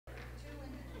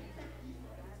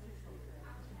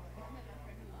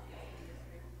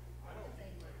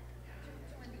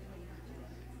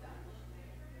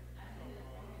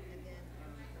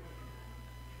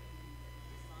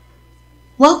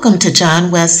Welcome to John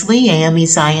Wesley AME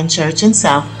Zion Church in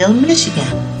Southfield,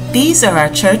 Michigan. These are our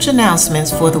church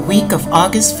announcements for the week of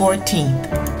August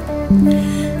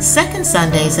 14th. Second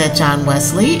Sundays at John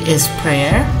Wesley is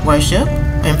prayer, worship,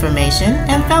 information,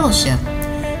 and fellowship.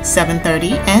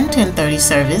 7:30 and 10:30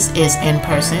 service is in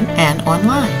person and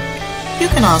online. You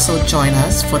can also join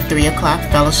us for 3 o'clock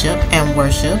fellowship and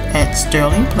worship at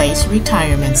Sterling Place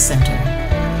Retirement Center.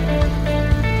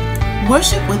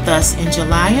 Worship with us in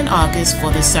July and August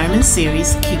for the sermon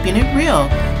series Keeping It Real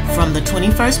from the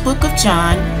 21st book of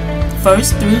John,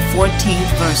 1st through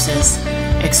 14th verses,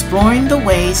 exploring the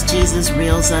ways Jesus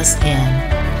reels us in.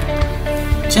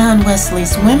 John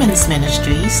Wesley's women's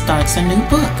ministry starts a new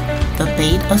book, The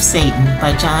Bait of Satan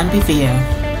by John Bevere,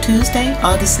 Tuesday,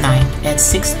 August 9th at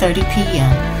 6:30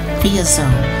 p.m. via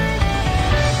Zoom.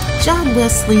 John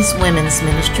Wesley's women's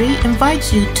ministry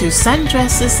invites you to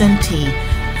Sundresses and Tea,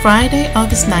 Friday,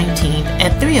 August 19th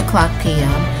at 3 o'clock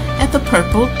p.m. at the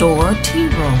Purple Door Tea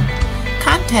Room.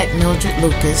 Contact Mildred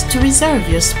Lucas to reserve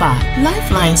your spot.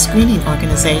 Lifeline Screening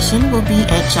Organization will be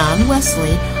at John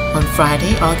Wesley on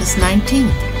Friday, August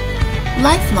 19th.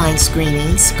 Lifeline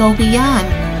screenings go beyond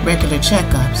regular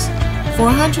checkups.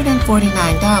 For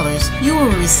 $149, you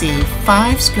will receive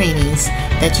 5 screenings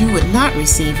that you would not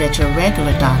receive at your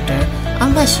regular doctor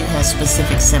unless you have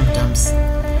specific symptoms.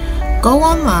 Go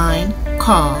online,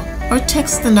 call, or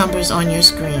text the numbers on your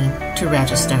screen to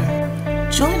register.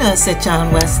 Join us at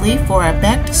John Wesley for our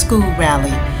Back to School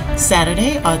rally,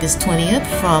 Saturday, August 20th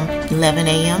from 11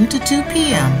 a.m. to 2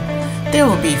 p.m. There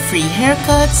will be free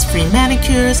haircuts, free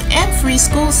manicures, and free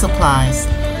school supplies.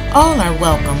 All are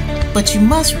welcome, but you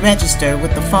must register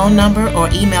with the phone number or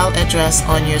email address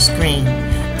on your screen.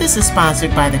 This is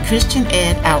sponsored by the Christian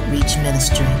Ed Outreach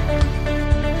Ministry.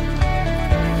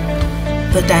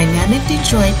 The Dynamic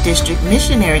Detroit District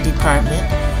Missionary Department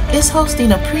is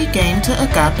hosting a pregame to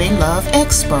Agape Love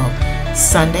Expo,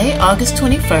 Sunday, August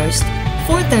 21st,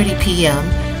 4:30 p.m.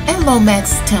 at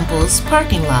Lomax Temple's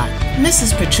parking lot.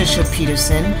 Mrs. Patricia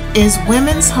Peterson is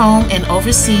Women's Home and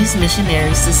Overseas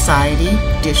Missionary Society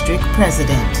District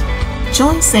President.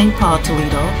 Join St. Paul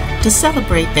Toledo to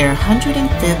celebrate their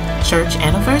 105th church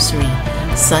anniversary,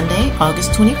 Sunday,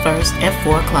 August 21st at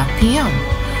 4 o'clock p.m.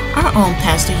 Our own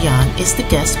Pastor Young is the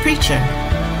guest preacher.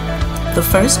 The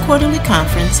first quarterly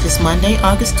conference is Monday,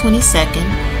 August 22nd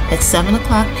at 7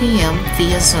 o'clock p.m.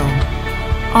 via Zoom.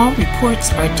 All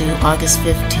reports are due August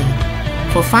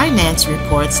 15th. For finance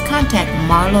reports, contact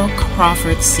Marlo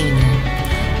Crawford Sr.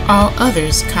 All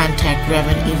others contact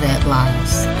Reverend Yvette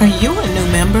Lyles. Are you a new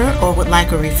member or would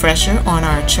like a refresher on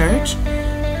our church?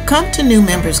 Come to new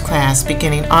members class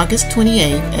beginning August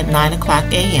 28th at 9 o'clock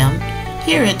a.m.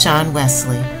 here at John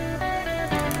Wesley.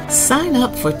 Sign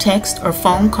up for text or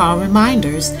phone call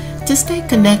reminders to stay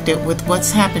connected with what's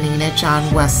happening at John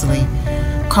Wesley.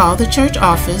 Call the church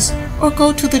office or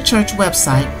go to the church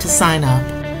website to sign up.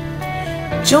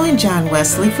 Join John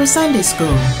Wesley for Sunday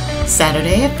School,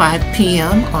 Saturday at 5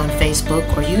 p.m. on Facebook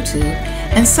or YouTube,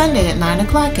 and Sunday at 9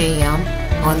 o'clock a.m.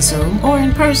 on Zoom or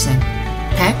in person.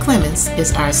 Pat Clements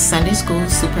is our Sunday School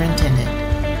Superintendent.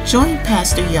 Join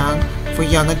Pastor Young for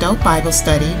Young Adult Bible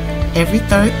Study every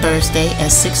third Thursday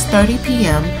at 6:30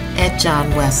 p.m. at John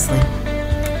Wesley.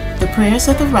 The prayers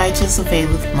of the righteous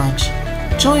availeth much.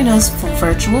 Join us for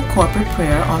virtual corporate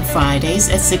prayer on Fridays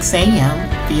at 6 a.m.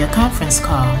 via conference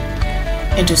call.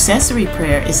 Intercessory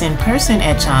prayer is in person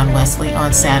at John Wesley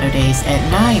on Saturdays at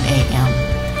 9 a.m.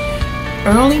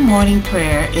 Early morning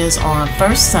prayer is on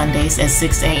first Sundays at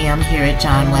 6 a.m. here at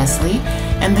John Wesley,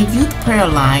 and the youth prayer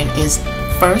line is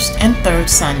first and third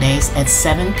Sundays at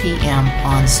 7 p.m.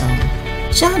 on Zoom.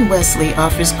 John Wesley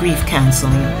offers grief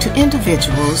counseling to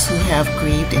individuals who have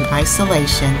grieved in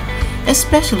isolation,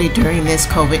 especially during this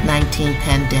COVID-19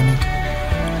 pandemic.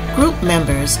 Group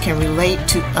members can relate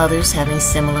to others having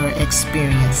similar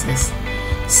experiences.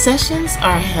 Sessions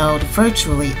are held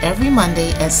virtually every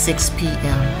Monday at 6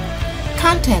 p.m.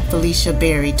 Contact Felicia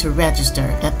Berry to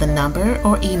register at the number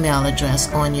or email address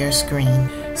on your screen.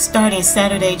 Starting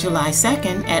Saturday, July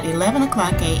 2nd at 11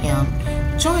 o'clock a.m.,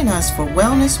 join us for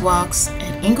wellness walks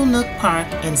at Inglenook Park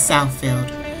in Southfield,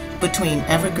 between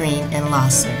Evergreen and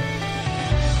Losser.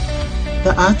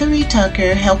 The Arthur E.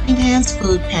 Tucker Helping Hands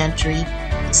Food Pantry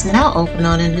is now open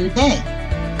on a new day.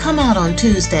 Come out on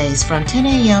Tuesdays from 10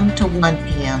 a.m. to 1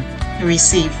 p.m. to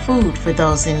receive food for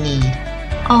those in need.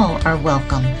 All are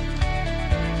welcome.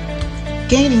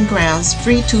 Gaining Ground's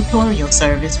free tutorial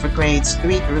service for grades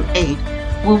 3 through 8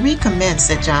 will recommence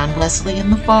at John Wesley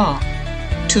in the fall.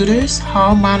 Tutors,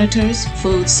 hall monitors,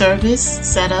 food service,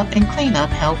 setup, and cleanup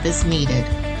help is needed.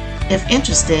 If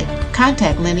interested,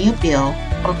 contact Linnea Bill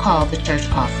or call the church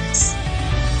office.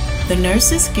 The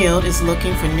Nurses Guild is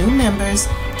looking for new members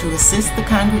to assist the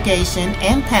congregation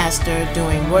and pastor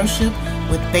during worship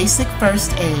with basic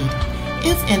first aid.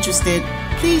 If interested,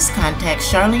 please contact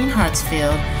Charlene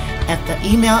Hartsfield at the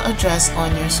email address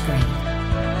on your screen.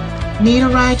 Need a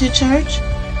ride to church?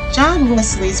 John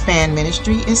Wesley's Band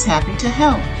Ministry is happy to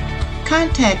help.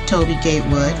 Contact Toby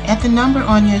Gatewood at the number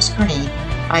on your screen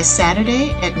by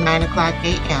Saturday at 9 o'clock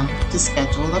a.m. to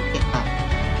schedule a pickup.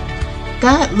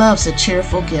 God loves a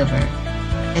cheerful giver,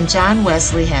 and John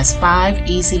Wesley has 5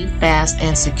 easy, fast,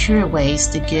 and secure ways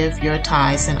to give your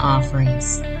tithes and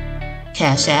offerings.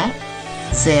 Cash App,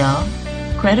 Zelle,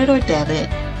 credit or debit,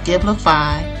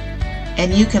 Givelify,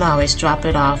 and you can always drop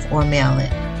it off or mail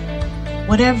it.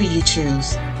 Whatever you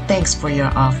choose, thanks for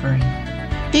your offering.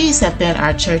 These have been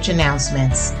our church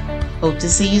announcements. Hope to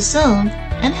see you soon,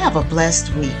 and have a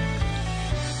blessed week.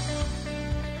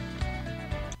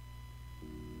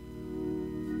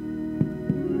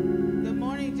 Good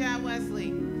morning, John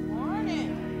Wesley.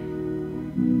 Morning.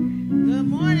 Good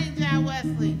morning, John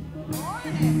Wesley.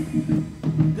 Morning.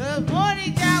 Good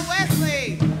morning, John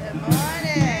Wesley. Good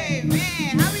morning.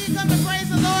 Amen. How are you come to praise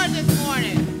the Lord this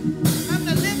morning? Come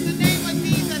to lift the name of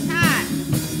Jesus high.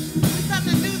 We come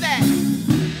to do that.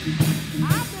 I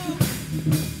do.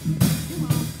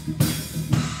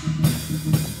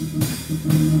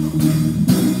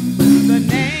 The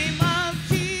name of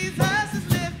Jesus is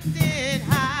lifted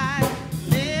high,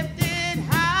 lifted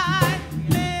high,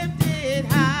 lifted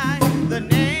high. The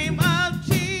name of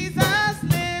Jesus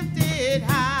lifted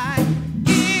high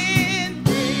in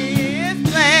this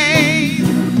place.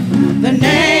 The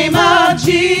name of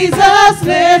Jesus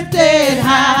lifted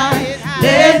high,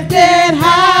 lifted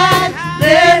high,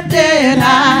 lifted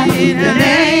high. The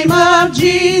name of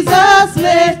Jesus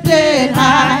lifted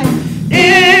high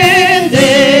in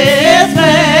this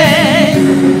place.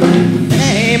 The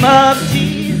name of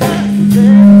Jesus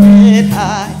lifted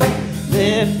high,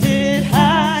 lifted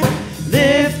high,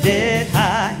 lifted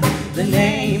high. The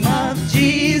name of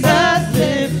Jesus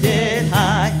lifted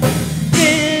high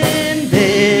in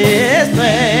this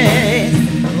place.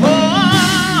 Oh,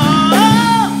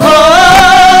 oh, oh,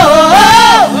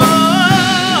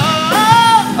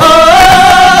 oh,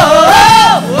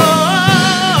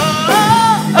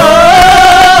 oh,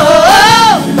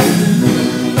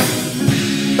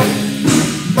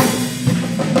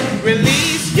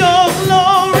 release your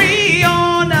glory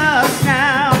on us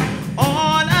now,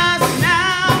 on us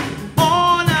now,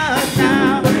 on us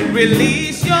now.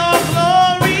 Release your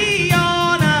glory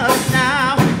on us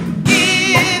now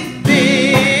in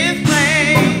this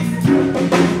place.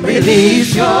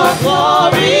 Release your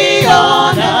glory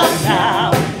on us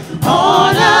now,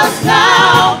 on us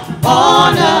now,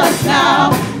 on us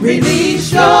now.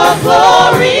 Release your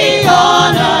glory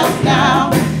on us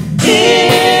now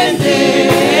in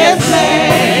this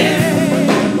place.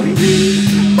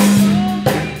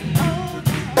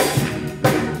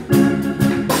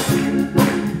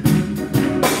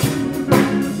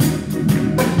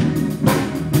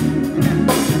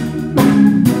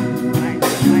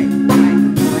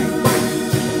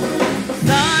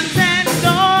 Sons and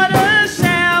daughters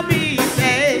shall be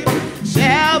saved,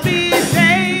 shall be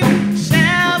saved,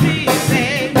 shall be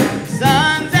saved.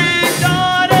 Sons and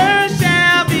daughters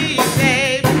shall be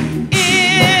saved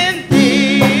in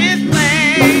this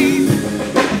place.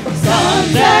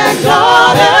 Sons and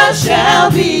daughters shall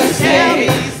be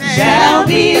saved, shall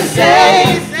be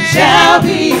saved, shall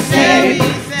be saved.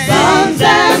 Sons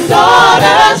and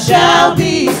daughters shall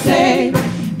be saved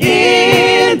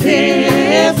in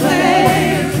this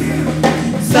place.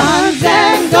 Sons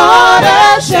and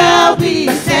daughters shall be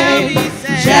saved,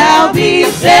 shall be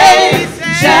saved,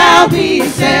 shall be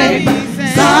saved.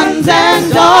 Sons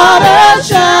and daughters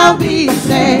shall be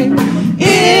saved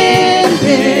in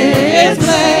this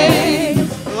place.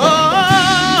 Oh,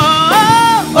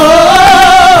 oh, oh,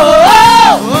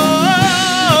 oh,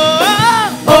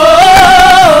 oh,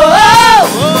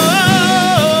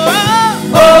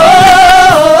 oh,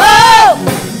 oh,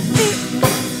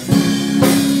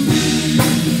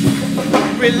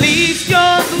 release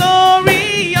your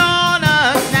glory on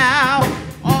us now,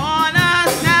 on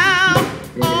us now,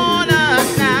 on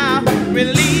us now.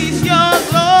 Release your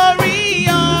glory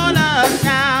on us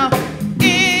now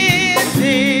in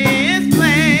this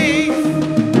place.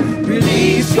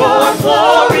 Release your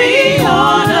glory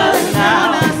on us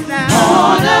now,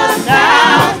 on us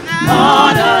now,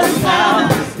 on us now.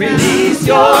 Release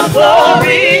your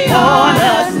glory on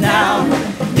us now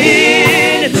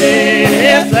in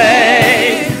this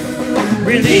place.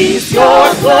 Release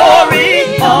your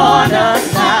glory on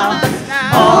us now,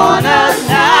 on us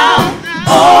now,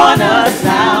 on us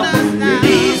now.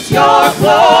 Release your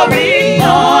glory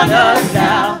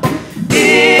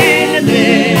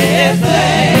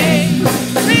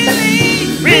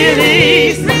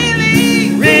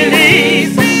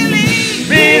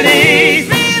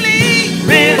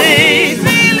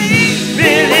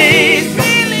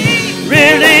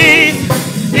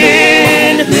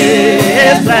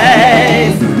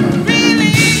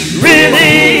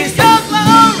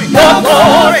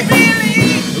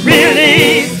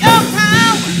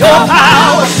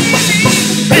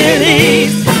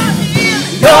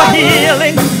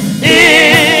healing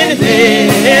in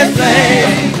this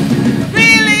place.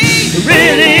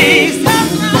 Release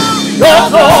your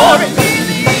glory.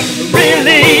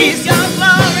 Release your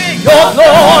glory.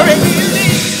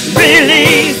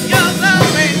 Release your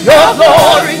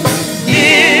glory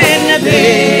in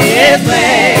this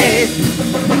place.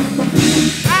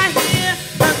 I hear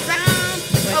the sound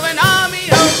of an army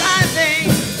arising.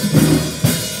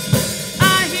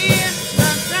 I hear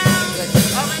the sound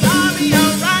of an army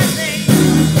arising.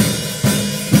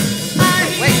 I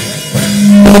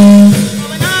hear of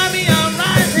an army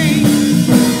arising.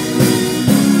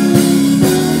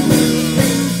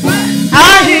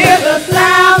 I hear the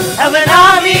sound of an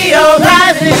army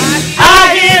arising.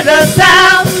 I hear the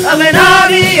sound of an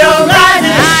army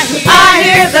arising. I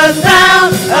hear the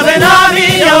sound of an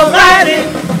army arising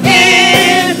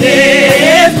in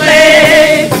this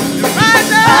place.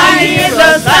 I hear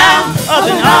the sound of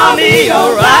an army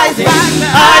arising.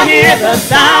 I hear the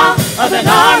sound of an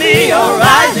army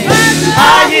arising.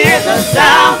 I hear the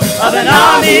sound of an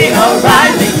army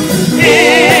arising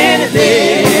in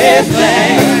this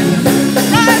place.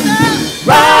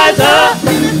 Rise up,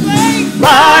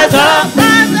 rise up,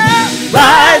 rise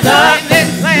up,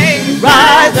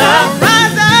 rise up,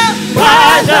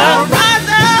 rise up,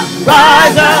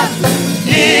 rise up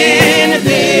in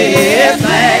this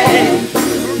place.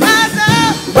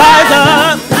 Rise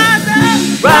up,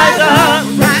 rise up, rise up,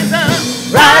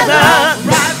 rise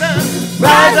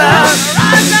up,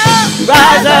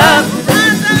 rise up,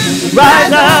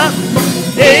 rise up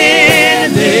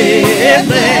in this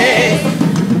place.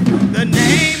 The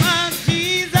name of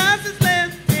Jesus is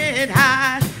lifted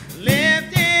high,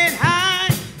 lifted high,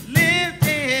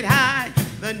 lifted high.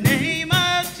 The name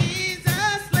of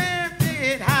Jesus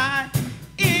lifted high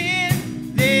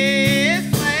in this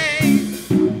place.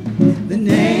 The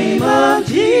name of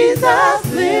Jesus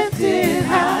lifted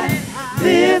high,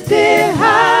 lifted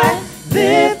high,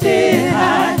 lifted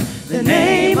high. The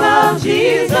name of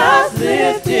Jesus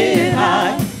lifted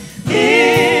high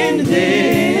in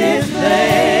this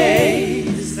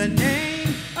place. The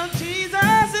name of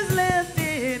Jesus is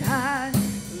lifted high,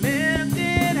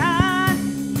 lifted high,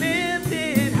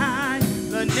 lifted high.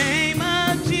 The name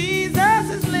of Jesus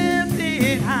is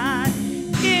lifted high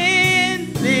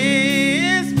in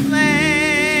this place.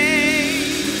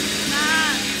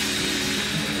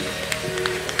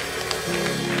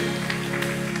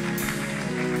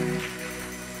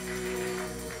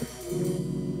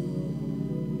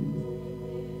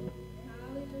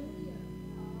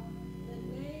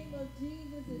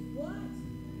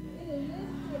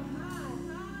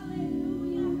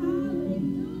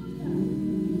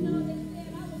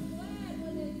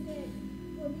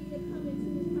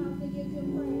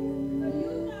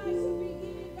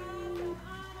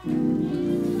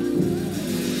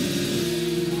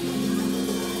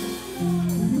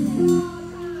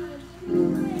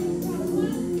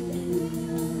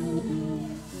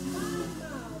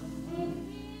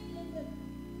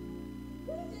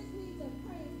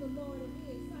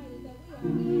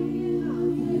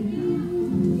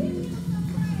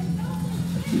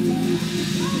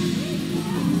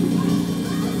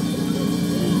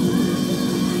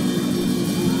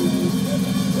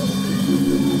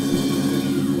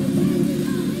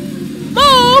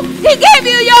 He gave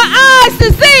you your eyes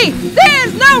to see. There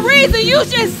is no reason you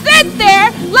should sit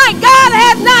there like God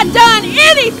has not done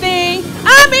anything.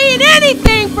 I mean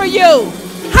anything for you.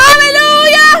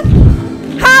 Hallelujah.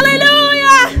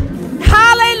 Hallelujah.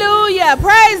 Hallelujah.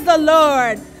 Praise the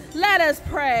Lord. Let us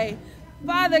pray.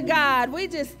 Father God, we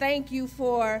just thank you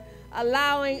for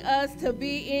allowing us to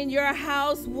be in your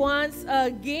house once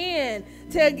again,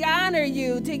 to honor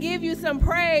you, to give you some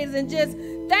praise, and just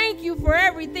thank you for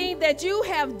everything that you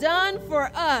have done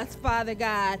for us, Father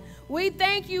God. We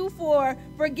thank you for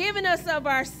forgiving us of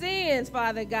our sins,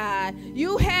 Father God.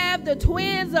 You have the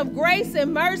twins of grace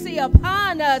and mercy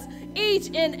upon us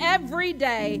each and every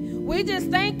day. We just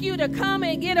thank you to come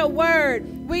and get a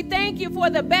word. We thank you for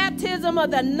the baptism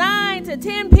of the 9 to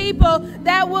 10 people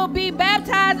that will be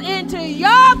baptized into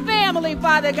your family,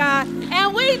 Father God.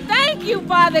 And we thank you,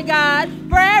 Father God,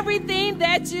 for everything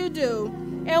that you do.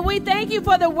 And we thank you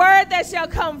for the word that shall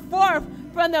come forth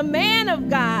from the man of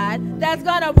God that's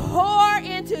going to pour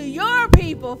into your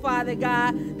people, Father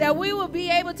God, that we will be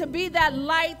able to be that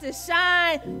light to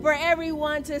shine for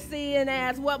everyone to see and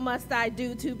ask, what must I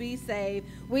do to be saved?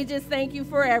 We just thank you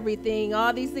for everything.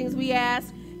 All these things we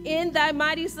ask in thy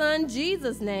mighty Son,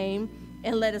 Jesus' name.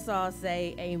 And let us all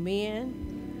say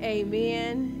amen,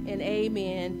 amen, and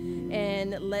amen.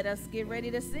 And let us get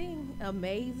ready to sing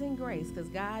Amazing Grace, because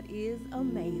God is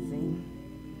amazing.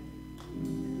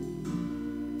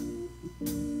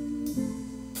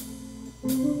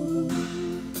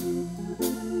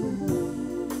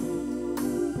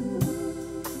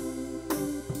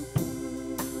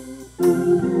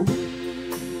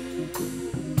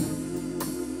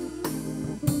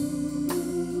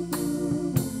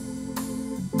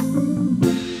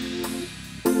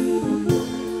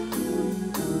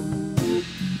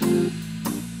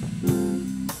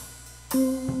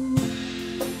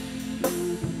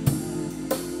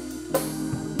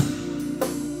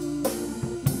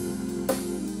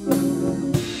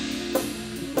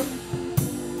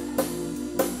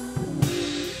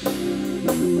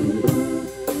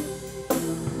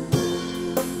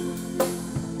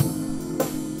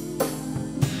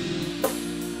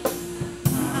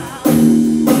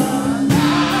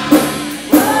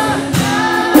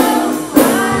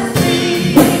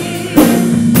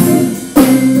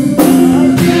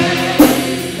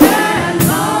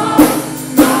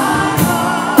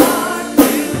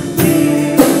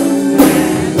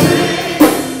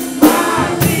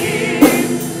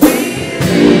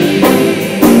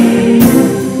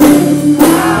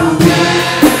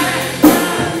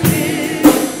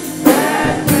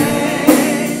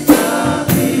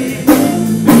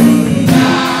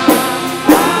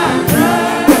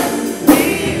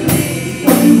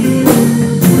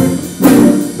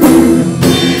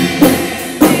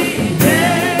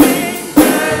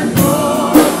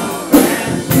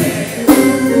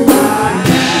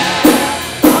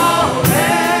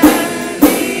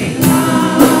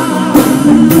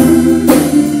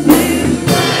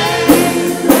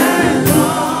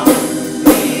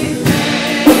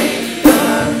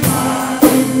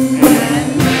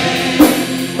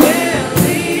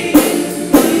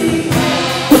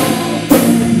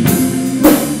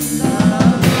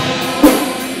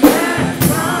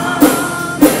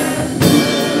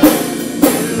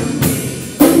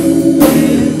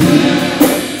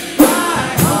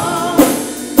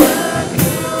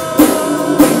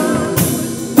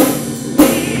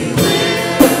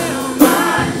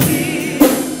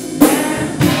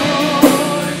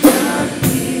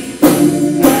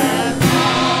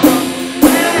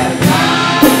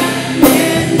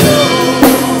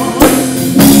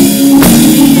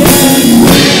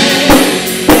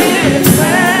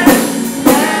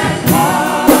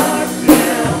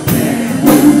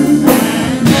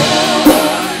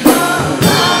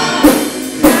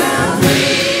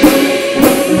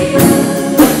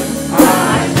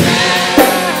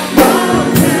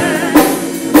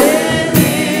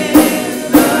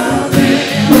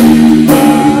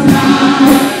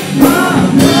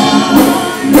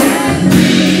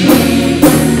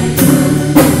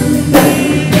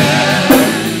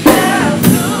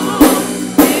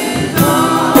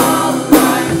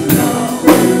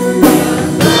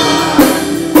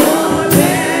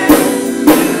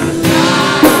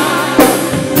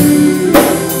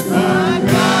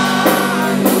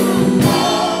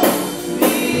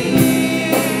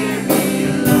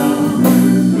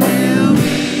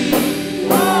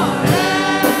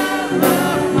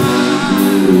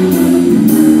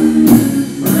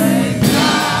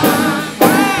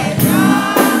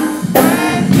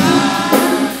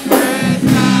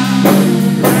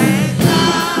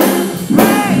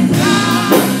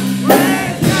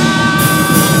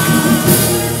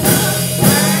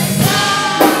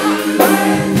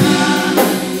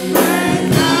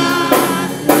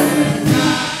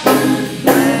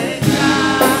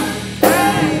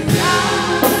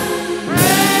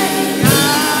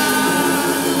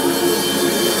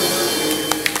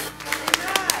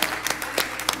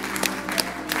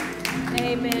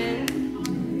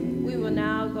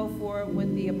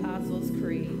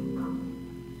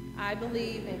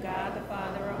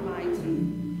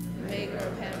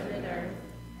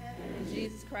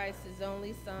 Jesus Christ, his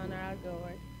only Son, our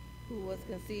Lord, who was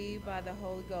conceived by the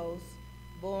Holy Ghost,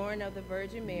 born of the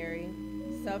Virgin Mary,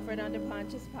 suffered under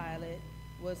Pontius Pilate,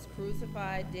 was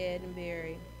crucified, dead, and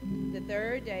buried. The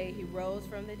third day he rose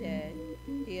from the dead.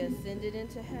 He ascended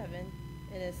into heaven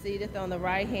and is seated on the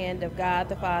right hand of God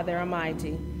the Father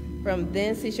Almighty. From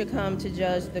thence he shall come to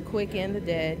judge the quick and the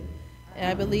dead. And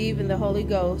I believe in the Holy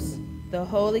Ghost, the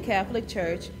Holy Catholic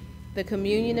Church, the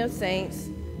communion of saints,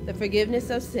 the forgiveness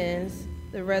of sins,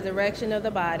 the resurrection of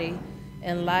the body,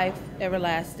 and life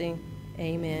everlasting.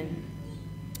 Amen.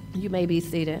 You may be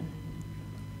seated.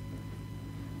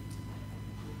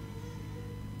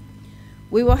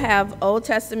 We will have Old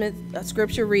Testament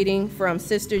scripture reading from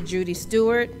Sister Judy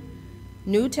Stewart,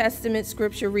 New Testament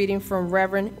scripture reading from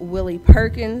Reverend Willie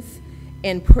Perkins,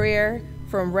 and prayer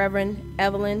from Reverend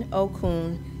Evelyn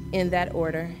Okun, in that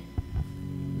order.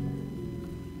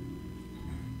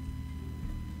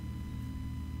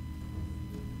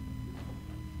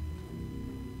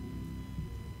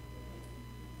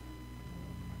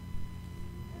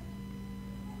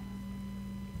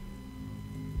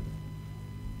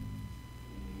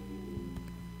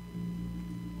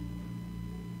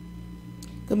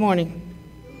 Good morning.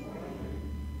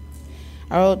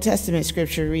 Our Old Testament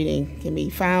scripture reading can be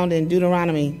found in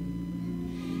Deuteronomy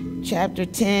chapter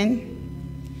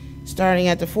 10, starting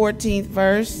at the 14th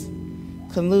verse,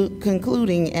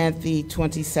 concluding at the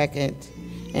 22nd.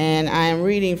 And I am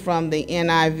reading from the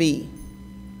NIV.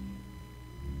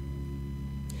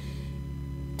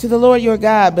 To the Lord your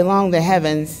God belong the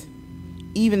heavens,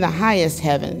 even the highest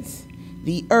heavens,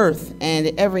 the earth and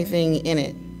everything in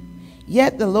it.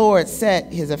 Yet the Lord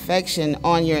set his affection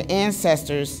on your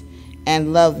ancestors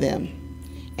and loved them,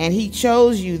 and he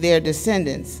chose you, their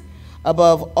descendants,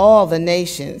 above all the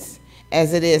nations,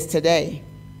 as it is today.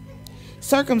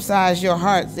 Circumcise your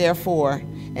hearts, therefore,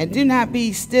 and do not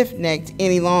be stiff-necked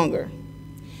any longer.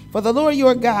 For the Lord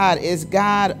your God is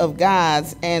God of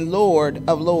gods and Lord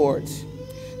of lords,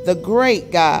 the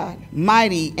great God,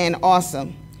 mighty and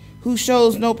awesome, who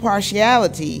shows no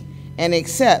partiality and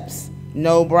accepts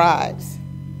no bribes.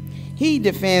 He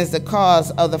defends the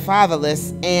cause of the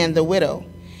fatherless and the widow,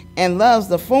 and loves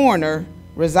the foreigner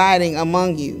residing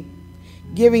among you,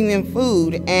 giving them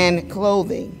food and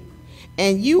clothing.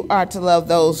 And you are to love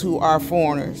those who are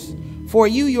foreigners, for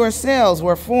you yourselves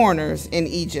were foreigners in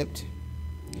Egypt.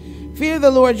 Fear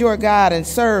the Lord your God and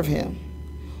serve him.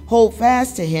 Hold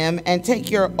fast to him and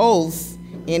take your oaths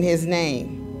in his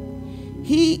name.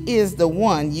 He is the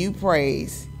one you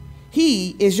praise.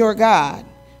 He is your God,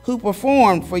 who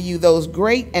performed for you those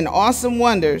great and awesome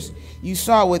wonders you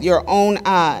saw with your own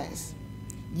eyes.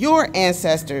 Your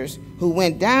ancestors who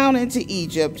went down into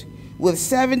Egypt with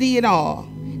 70 in all,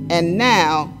 and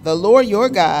now the Lord your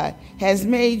God has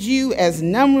made you as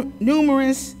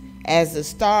numerous as the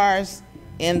stars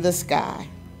in the sky.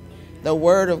 The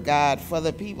word of God for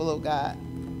the people of God.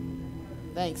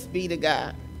 Thanks be to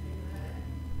God.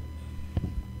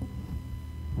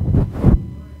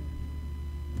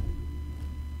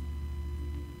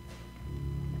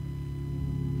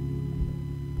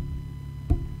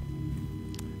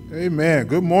 Amen.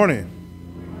 Good morning.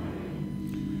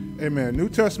 Amen. New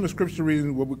Testament scripture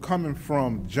reading will be coming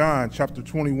from John chapter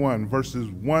 21, verses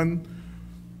 1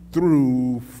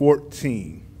 through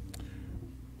 14.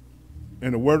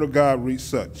 And the word of God reads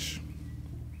such.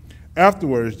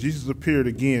 Afterwards, Jesus appeared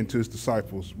again to his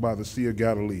disciples by the Sea of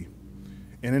Galilee.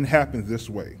 And it happened this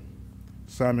way.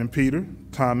 Simon Peter,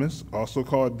 Thomas, also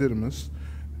called Didymus,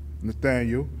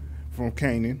 Nathanael from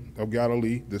Cana of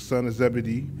Galilee, the son of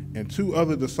Zebedee, and two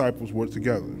other disciples were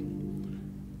together.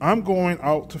 I'm going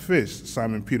out to fish,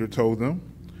 Simon Peter told them,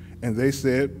 and they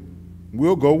said,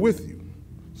 we'll go with you.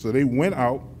 So they went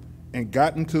out and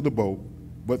got into the boat,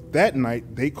 but that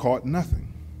night they caught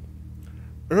nothing.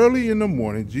 Early in the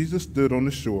morning, Jesus stood on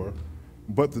the shore,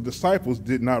 but the disciples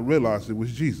did not realize it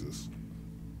was Jesus.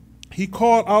 He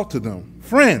called out to them,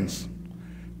 friends,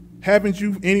 haven't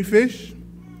you any fish?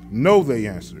 No, they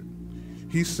answered.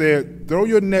 He said, throw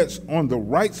your nets on the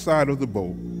right side of the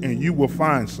boat, and you will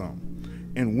find some.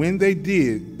 And when they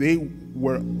did, they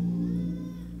were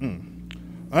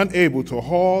unable to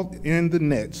haul in the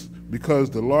nets because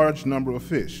the large number of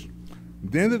fish.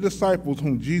 Then the disciples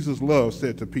whom Jesus loved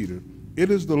said to Peter, it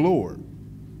is the Lord.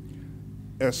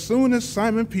 As soon as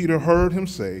Simon Peter heard him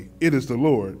say, it is the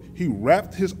Lord, he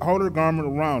wrapped his outer garment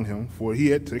around him, for he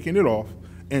had taken it off,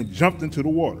 and jumped into the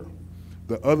water.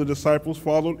 The other disciples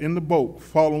followed in the boat,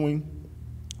 towing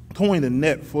the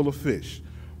net full of fish,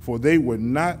 for they were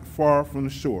not far from the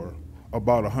shore,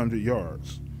 about 100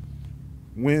 yards.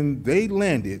 When they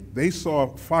landed, they saw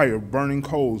fire burning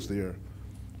coals there,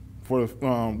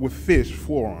 with fish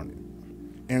 4 on it,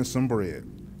 and some bread.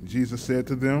 Jesus said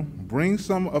to them, "Bring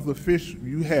some of the fish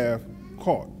you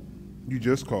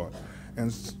just caught."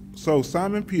 And so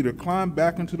Simon Peter climbed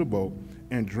back into the boat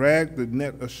and dragged the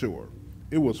net ashore.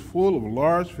 It was full of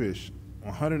large fish,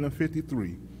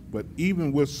 153, but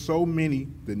even with so many,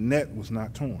 the net was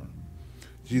not torn.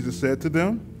 Jesus said to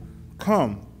them,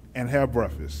 "Come and have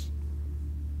breakfast."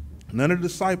 None of the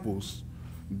disciples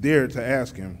dared to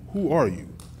ask him, "Who are you?"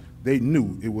 They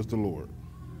knew it was the Lord.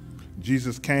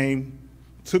 Jesus came,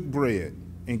 took bread,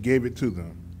 and gave it to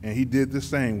them, and he did the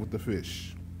same with the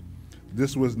fish.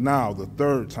 This was now the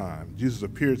 3rd time Jesus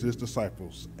appeared to his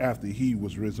disciples after he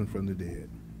was risen from the dead.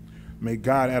 May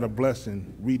God add a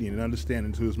blessing, reading, and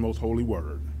understanding to his most holy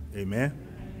word. Amen.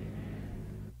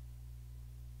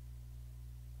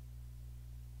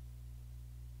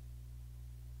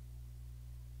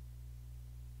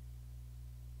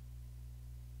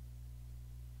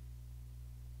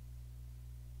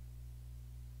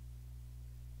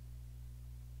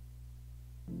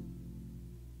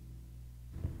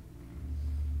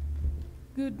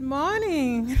 Good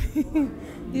morning.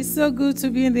 It's so good to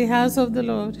be in the house of the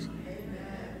Lord.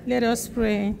 Let us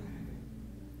pray.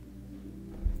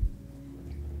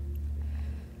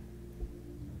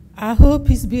 Our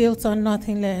hope is built on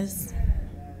nothing less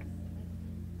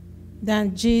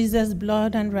than Jesus'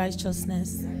 blood and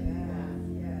righteousness.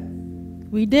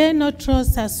 We dare not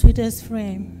trust our sweetest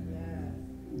frame,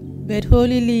 but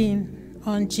wholly lean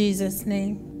on Jesus'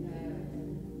 name.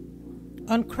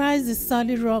 On Christ, the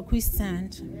solid rock, we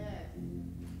stand.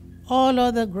 All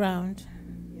other ground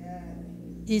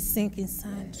is sinking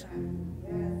sand.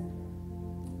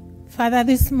 Father,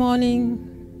 this morning,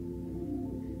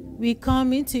 we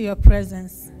come into your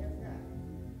presence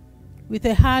with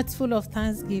a heart full of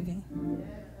thanksgiving.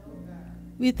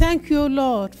 We thank you,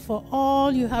 Lord, for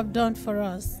all you have done for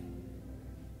us.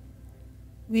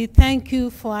 We thank you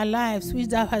for our lives, which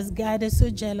thou hast guided so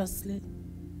jealously.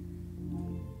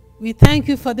 We thank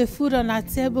you for the food on our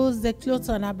tables, the clothes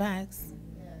on our backs.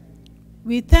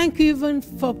 We thank you even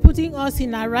for putting us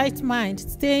in our right mind,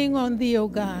 staying on thee, O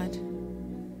God.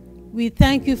 We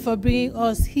thank you for bringing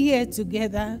us here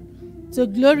together to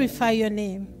glorify your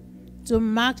name, to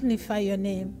magnify your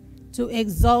name, to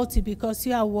exalt you because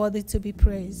you are worthy to be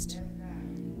praised.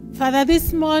 Father,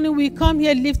 this morning we come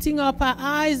here lifting up our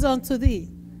eyes unto thee.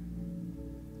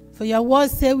 For your word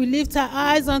says we lift our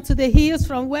eyes unto the hills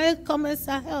from where cometh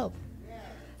our help.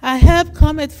 Our help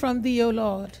cometh from thee, O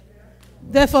Lord.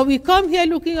 Therefore we come here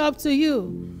looking up to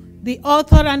you, the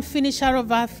author and finisher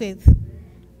of our faith.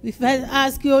 We first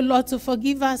ask you, O Lord, to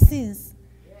forgive our sins.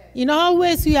 In all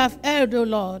ways we have erred, O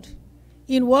Lord.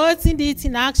 In words, in deeds,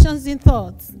 in actions, in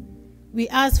thoughts. We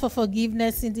ask for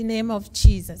forgiveness in the name of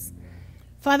Jesus.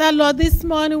 Father, Lord, this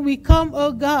morning we come,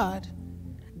 O God,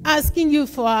 asking you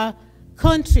for our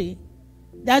country,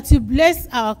 that you bless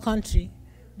our country,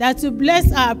 that you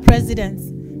bless our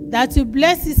president, that you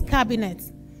bless his cabinet.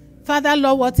 Father,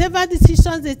 Lord, whatever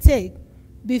decisions they take,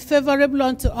 be favorable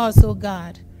unto us, O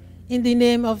God, in the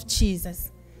name of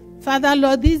Jesus. Father,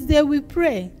 Lord, this day we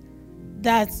pray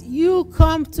that you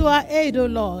come to our aid, O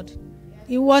Lord,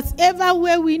 in whatever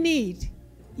way we need.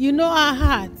 You know our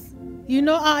hearts. You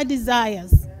know our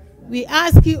desires. We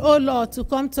ask you, O Lord, to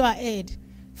come to our aid,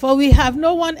 for we have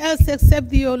no one else except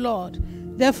thee, O Lord.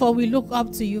 Therefore, we look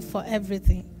up to you for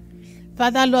everything.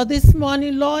 Father, Lord, this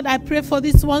morning, Lord, I pray for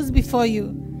these ones before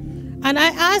you. And I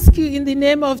ask you in the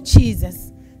name of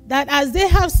Jesus, that as they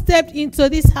have stepped into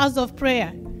this house of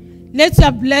prayer, let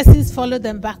your blessings follow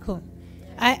them back home.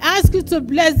 I ask you to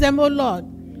bless them, O Lord.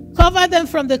 Cover them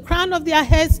from the crown of their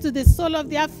heads to the sole of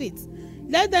their feet.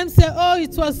 Let them say, oh,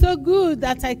 it was so good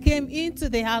that I came into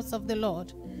the house of the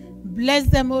Lord. Bless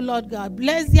them, O Lord God.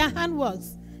 Bless their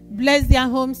handworks. Bless their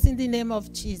homes in the name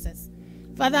of Jesus.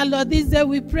 Father, Lord, this day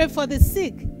we pray for the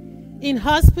sick in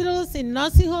hospitals, in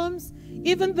nursing homes,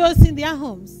 even those in their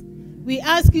homes. We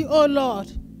ask you, O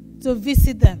Lord, to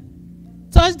visit them.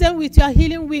 Touch them with your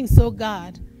healing wings, O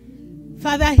God.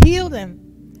 Father, heal them.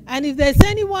 And if there's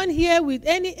anyone here with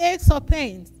any aches or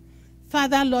pains,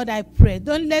 Father, Lord, I pray,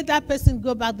 don't let that person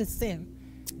go back the same.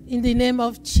 In the name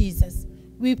of Jesus.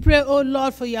 We pray, oh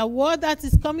Lord, for your word that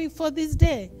is coming for this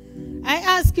day. I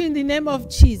ask you in the name of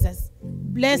Jesus,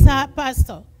 bless our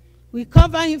pastor. We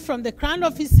cover him from the crown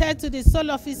of his head to the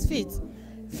sole of his feet.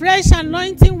 Fresh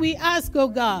anointing we ask, oh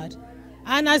God.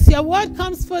 And as your word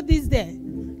comes for this day,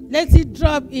 let it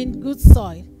drop in good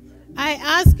soil. I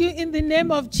ask you in the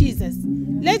name of Jesus,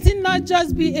 let it not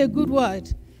just be a good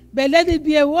word, but let it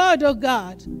be a word, oh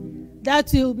God,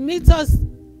 that will meet us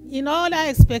in all our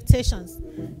expectations.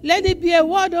 Let it be a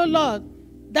word, oh Lord,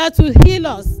 that will heal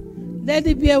us. Let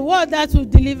it be a word that will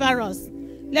deliver us.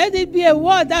 Let it be a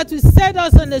word that will set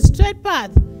us on a straight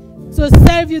path to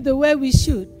serve you the way we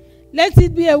should. Let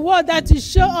it be a word that will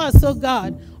show us, oh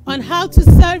God, on how to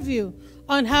serve you,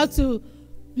 on how to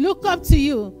look up to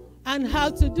you, and how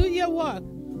to do your work,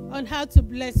 on how to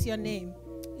bless your name.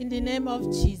 In the name of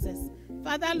Jesus.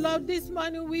 Father, Lord, this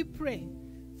morning we pray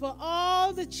for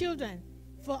all the children,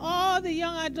 for all the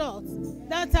young adults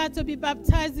that are to be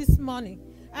baptized this morning.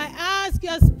 I ask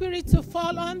your spirit to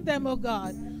fall on them, oh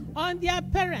God, on their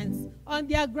parents, on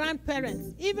their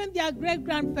grandparents, even their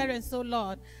great-grandparents, oh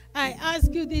Lord. I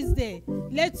ask you this day,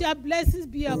 let your blessings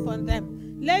be upon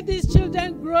them. Let these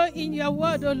children grow in your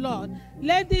word, oh Lord.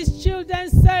 Let these children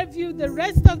serve you the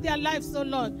rest of their lives, oh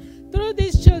Lord. Through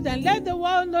these children, let the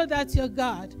world know that you're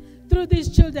God. Through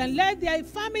these children, let their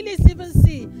families even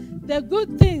see the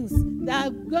good things that are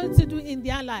going to do in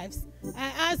their lives.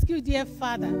 I ask you, dear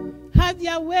Father, have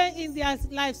your way in their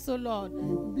lives, oh Lord.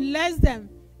 Bless them.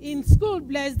 In school,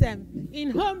 bless them. In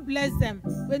home, bless them.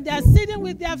 When they are sitting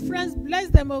with their friends, bless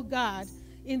them, oh God,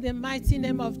 in the mighty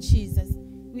name of Jesus.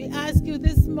 We ask you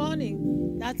this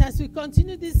morning that as we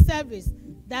continue this service,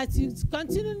 that you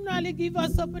continually give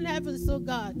us open heavens, oh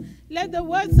God. Let the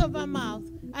words of our mouth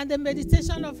and the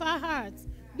meditation of our hearts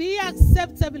be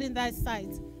acceptable in thy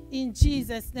sight. In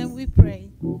Jesus' name we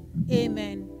pray.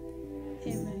 Amen.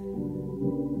 Amen.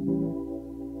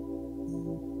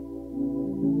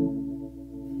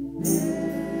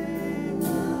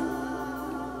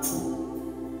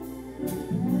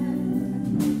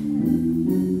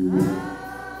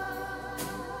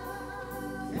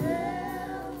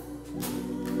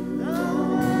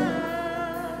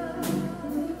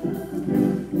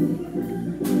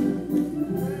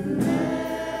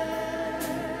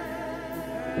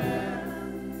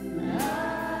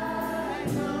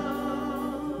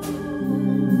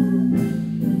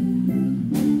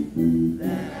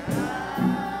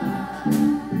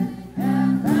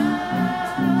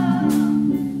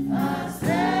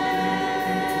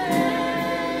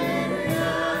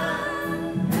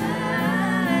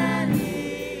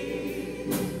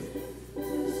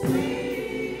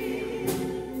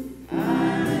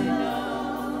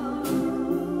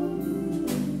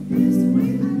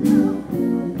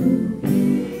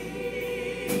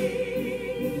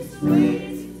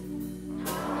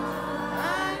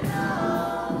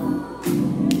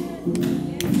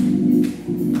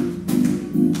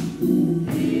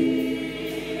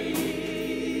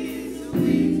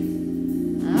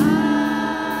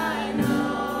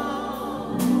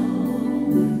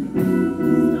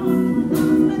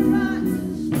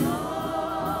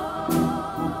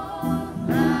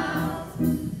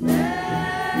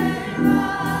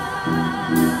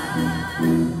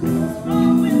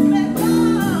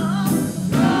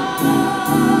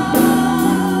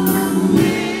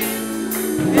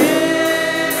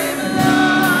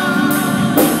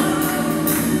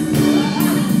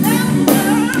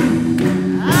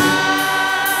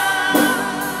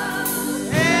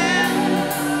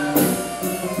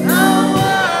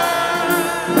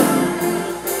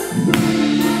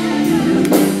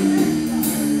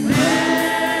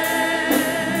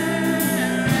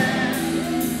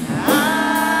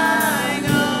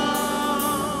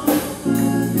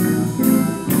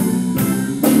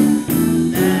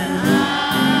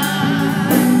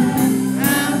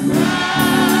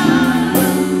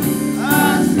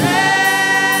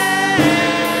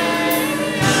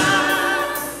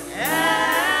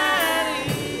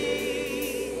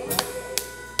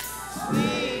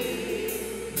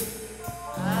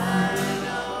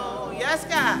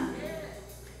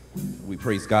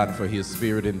 Praise God for his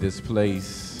spirit in this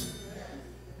place.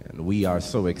 And we are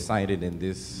so excited in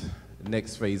this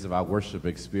next phase of our worship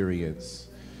experience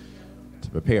to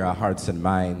prepare our hearts and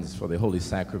minds for the holy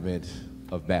sacrament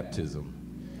of baptism.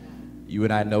 You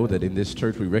and I know that in this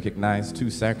church we recognize two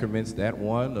sacraments, that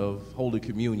one of Holy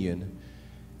Communion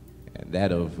and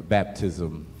that of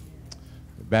baptism.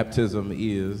 Baptism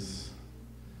is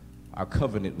our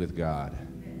covenant with God,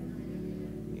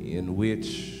 in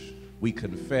which we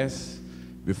confess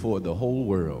before the whole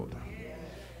world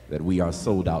that we are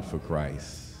sold out for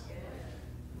Christ.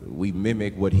 We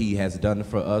mimic what he has done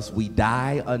for us. We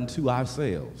die unto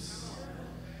ourselves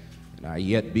and are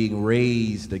yet being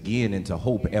raised again into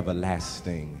hope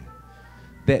everlasting.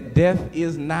 That death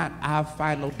is not our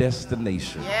final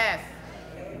destination. Yes.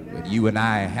 But you and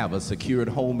I have a secured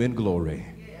home in glory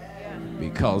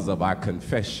because of our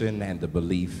confession and the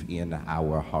belief in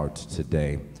our hearts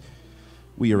today.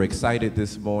 We are excited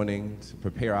this morning to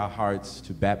prepare our hearts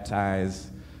to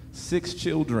baptize 6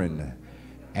 children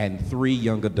and 3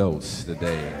 young adults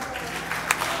today.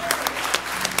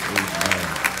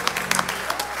 Amen.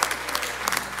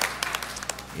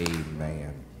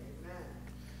 Amen.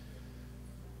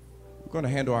 We're going to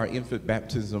handle our infant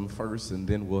baptism first, and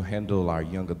then we'll handle our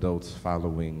young adults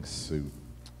following suit.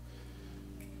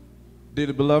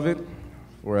 Dearly beloved,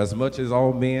 for as much as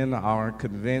all men are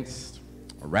convinced,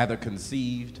 or rather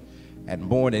conceived, and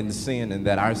born in sin, and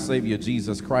that our Savior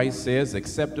Jesus Christ says,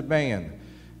 except a man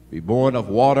be born of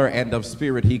water and of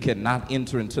spirit, he cannot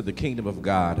enter into the kingdom of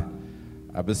God.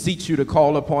 I beseech you to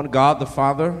call upon God the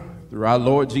Father through our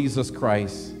Lord Jesus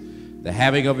Christ, the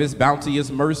having of his bounteous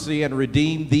mercy, and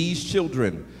redeem these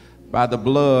children by the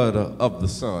blood of the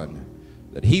Son,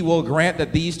 that he will grant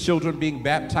that these children, being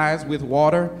baptized with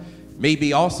water, may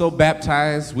be also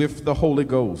baptized with the Holy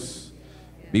Ghost,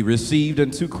 be received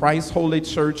into Christ's holy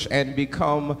church, and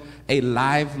become a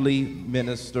lively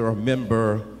minister or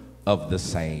member of the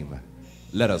same.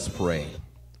 Let us pray.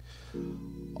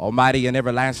 Almighty and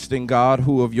everlasting God,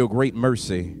 who of your great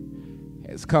mercy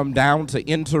has come down to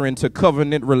enter into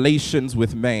covenant relations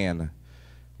with man,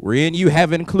 wherein you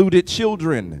have included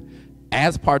children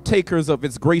as partakers of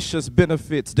its gracious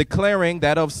benefits, declaring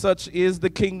that of such is the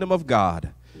kingdom of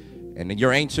God. And in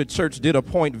your ancient church did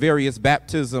appoint various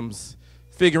baptisms,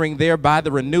 figuring thereby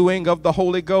the renewing of the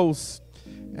Holy Ghost.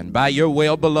 And by your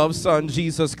well-beloved Son,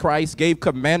 Jesus Christ, gave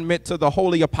commandment to the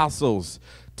holy apostles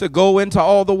to go into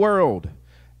all the world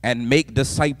and make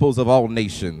disciples of all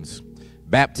nations,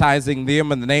 baptizing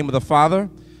them in the name of the Father,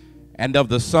 and of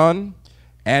the Son,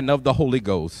 and of the Holy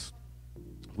Ghost.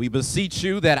 We beseech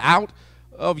you that out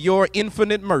of your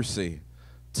infinite mercy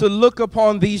to look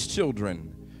upon these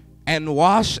children and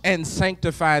wash and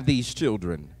sanctify these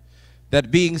children,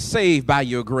 that being saved by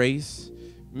your grace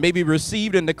may be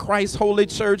received into Christ's holy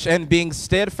church, and being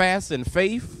steadfast in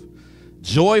faith,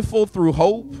 joyful through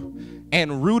hope,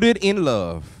 and rooted in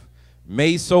love,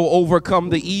 may so overcome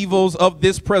the evils of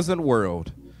this present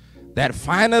world, that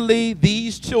finally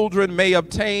these children may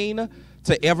obtain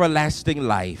to everlasting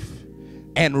life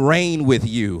and reign with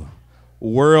you,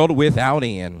 world without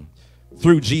end,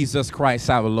 through Jesus Christ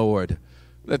our Lord.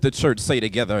 Let the church say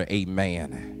together,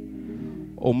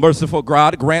 amen. O merciful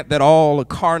God, grant that all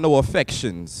carnal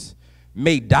affections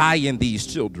may die in these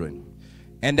children,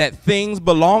 and that things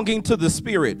belonging to the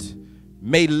Spirit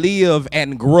may live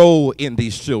and grow in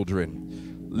these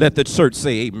children. Let the church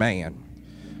say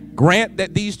amen. Grant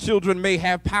that these children may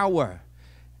have power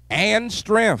and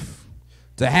strength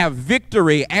to have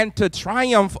victory and to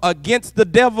triumph against the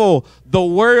devil, the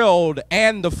world,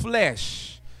 and the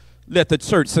flesh. Let the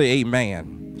church say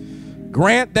amen.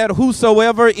 Grant that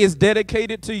whosoever is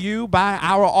dedicated to you by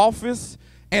our office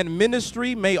and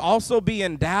ministry may also be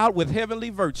endowed with heavenly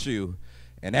virtue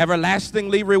and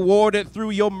everlastingly rewarded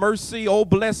through your mercy, O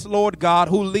blessed Lord God,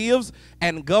 who lives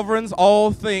and governs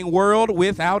all things, world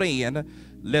without end.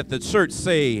 Let the church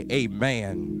say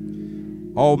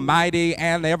amen. Almighty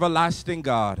and everlasting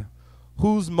God,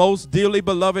 whose most dearly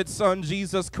beloved Son,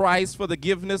 Jesus Christ, for the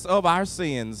forgiveness of our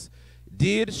sins,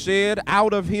 did shed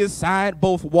out of his side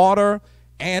both water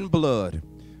and blood.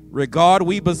 Regard,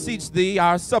 we beseech thee,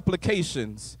 our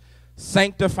supplications.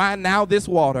 Sanctify now this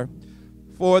water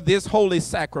for this holy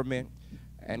sacrament,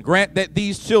 and grant that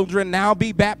these children now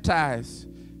be baptized,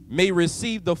 may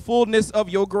receive the fullness of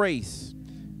your grace,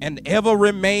 and ever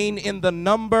remain in the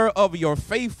number of your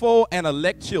faithful and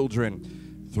elect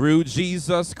children, through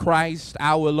Jesus Christ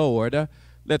our Lord.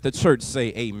 Let the church say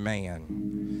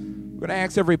amen. We're going to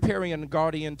ask every parent and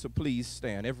guardian to please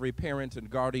stand. Every parent and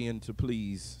guardian to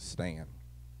please stand.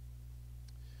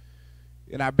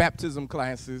 In our baptism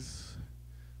classes,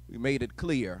 we made it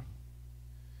clear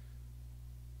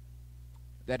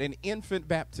that in infant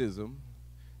baptism,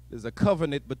 there's a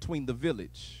covenant between the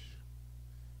village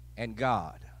and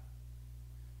God.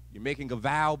 You're making a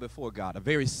vow before God, a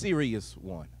very serious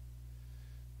one.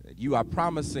 That you are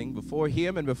promising before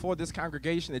him and before this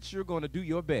congregation that you're going to do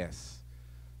your best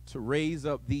to raise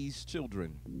up these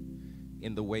children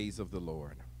in the ways of the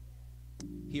Lord.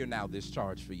 Hear now this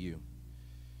charge for you.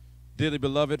 Dearly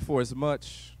beloved, for as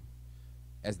much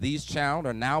as these children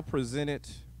are now presented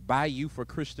by you for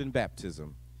Christian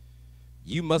baptism,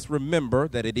 you must remember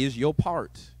that it is your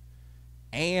part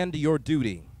and your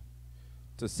duty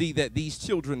to see that these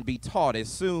children be taught as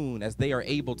soon as they are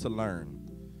able to learn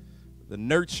the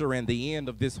nurture and the end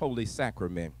of this holy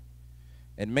sacrament,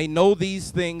 and may know these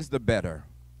things the better.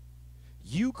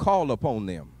 You call upon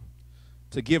them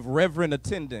to give reverent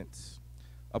attendance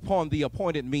upon the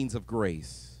appointed means of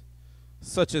grace,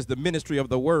 such as the ministry of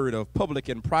the word, of public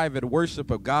and private worship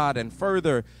of God, and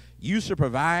further, you shall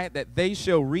provide that they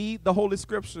shall read the Holy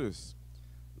Scriptures,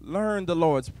 learn the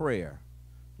Lord's Prayer,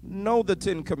 know the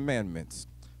 10 Commandments,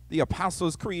 the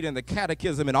Apostles' Creed and the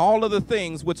Catechism and all of the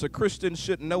things which a Christian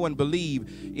should know and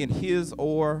believe in his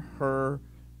or her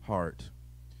heart,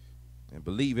 and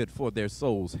believe it for their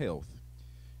soul's health,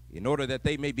 in order that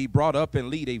they may be brought up and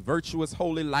lead a virtuous,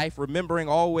 holy life, remembering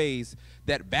always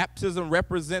that baptism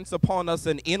represents upon us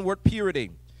an inward purity,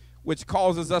 which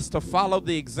causes us to follow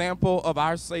the example of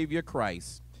our Savior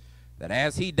Christ, that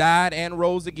as he died and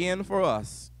rose again for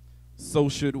us, so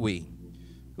should we,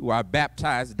 who are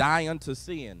baptized, die unto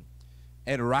sin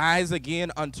and rise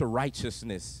again unto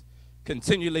righteousness,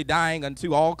 continually dying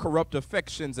unto all corrupt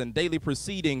affections and daily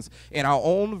proceedings in our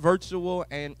own virtue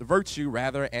and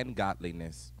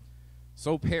godliness.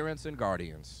 So parents and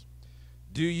guardians,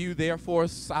 do you therefore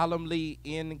solemnly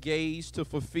engage to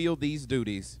fulfill these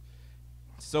duties,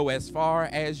 so as far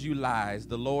as you lies,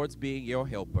 the Lord's being your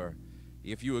helper?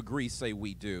 If you agree, say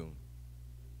we do.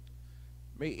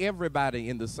 May everybody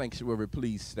in the sanctuary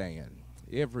please stand.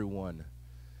 Everyone.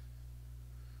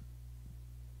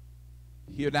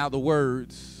 Hear now the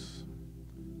words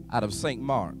out of St.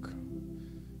 Mark,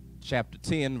 chapter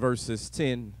 10, verses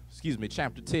 13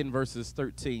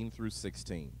 through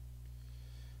 16.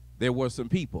 There were some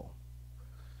people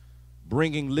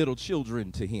bringing little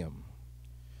children to him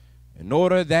in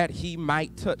order that he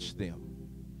might touch them.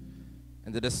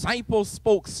 And the disciples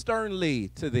spoke sternly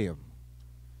to them.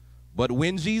 But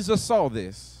when Jesus saw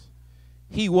this,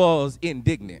 he was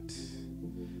indignant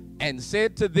and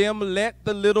said to them, let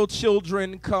the little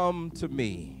children come to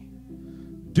me.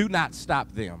 Do not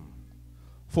stop them,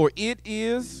 for it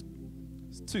is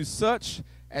to such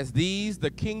as these the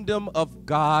kingdom of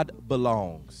God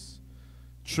belongs.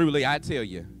 Truly I tell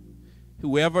you,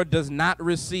 whoever does not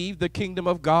receive the kingdom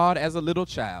of God as a little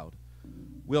child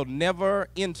will never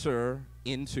enter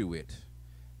into it.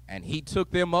 And he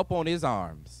took them up on his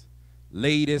arms,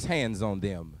 laid his hands on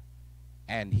them,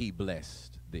 and he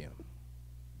blessed them.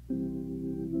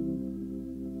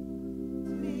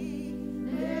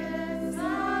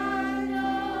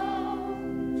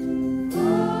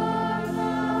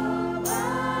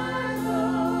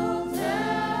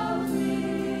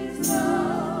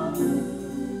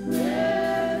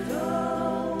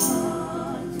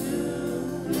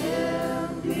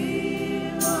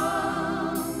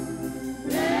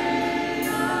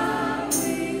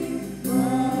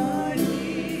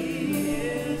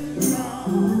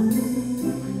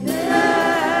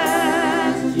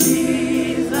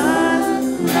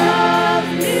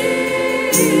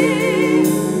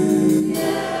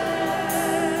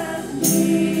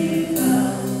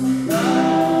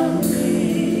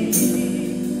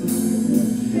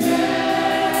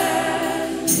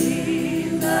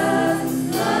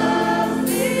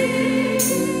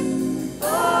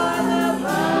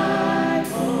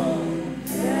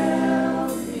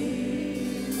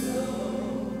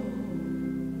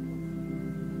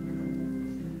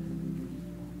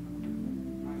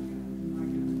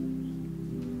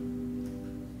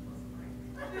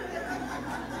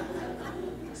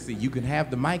 See, you can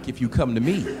have the mic if you come to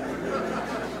me.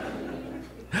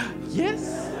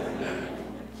 Yes.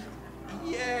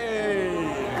 Yay.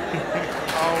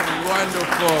 Oh,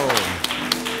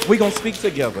 wonderful. We're going to speak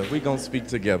together. We're going to speak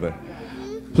together.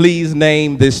 Please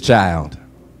name this child.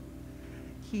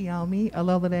 Kiyomi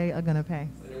Ololade Ogunape.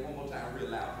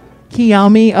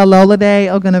 Kiyomi Ololade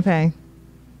Ogunape.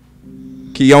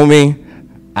 Kiyomi,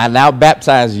 I now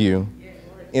baptize you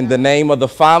in the name of the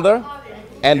Father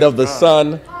and of the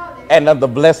Son and of the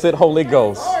blessed Holy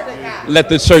Ghost. Let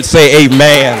the church say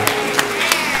amen.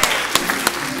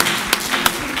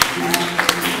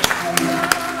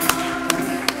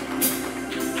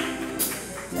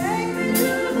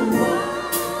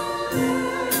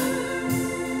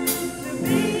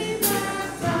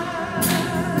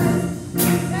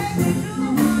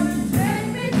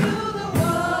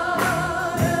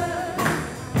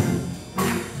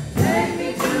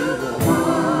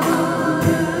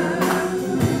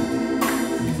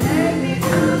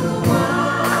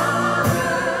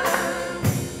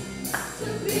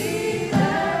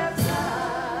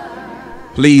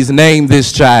 Please name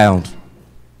this child.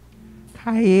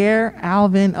 Kyer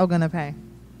Alvin Ogunape.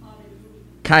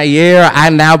 Kyer, I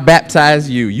now baptize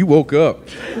you. You woke up.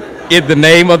 In the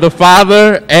name of the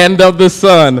Father and of the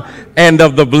Son and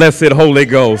of the blessed Holy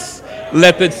Ghost.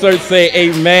 Let the church say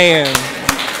amen.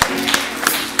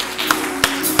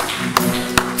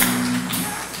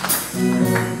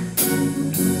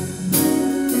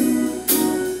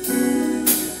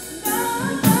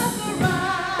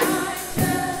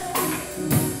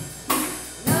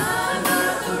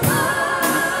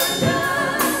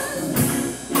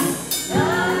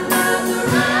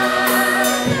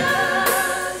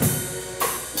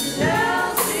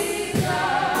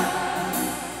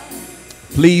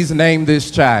 Please name this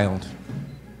child.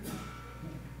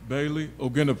 Bailey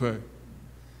Ogenepe.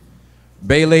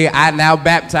 Bailey, I now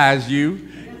baptize you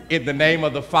in the name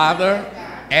of the Father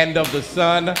and of the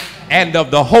Son and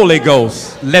of the Holy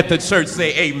Ghost. Let the church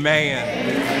say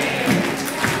amen.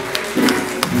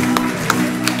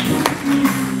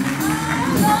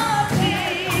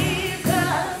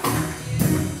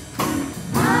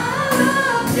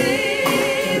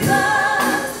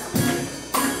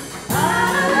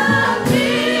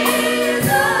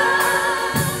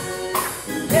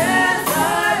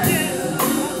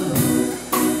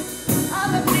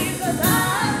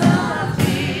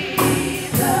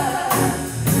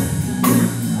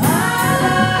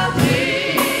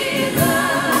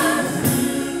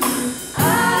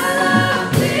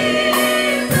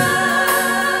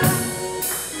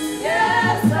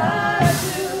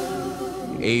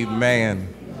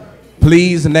 Amen.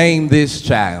 Please name this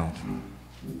child.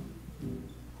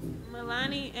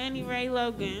 Milani Annie Ray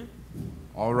Logan.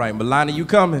 All right, Milani, you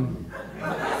coming?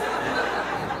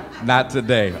 Not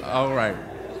today. All right.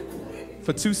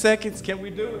 For 2 seconds, can we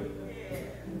do it?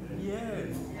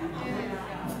 Yes.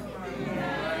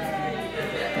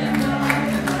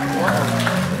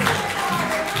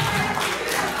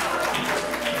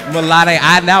 Milani,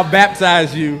 I now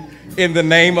baptize you in the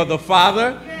name of the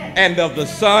Father and of the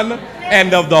Son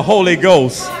and of the Holy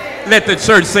Ghost. Let the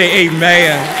church say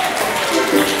amen.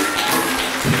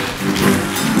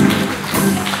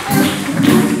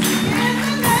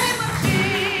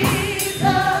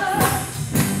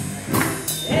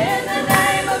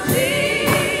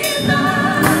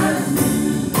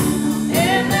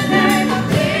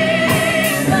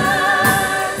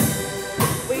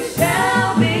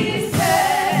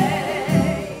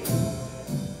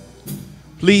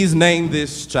 Please name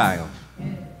this child.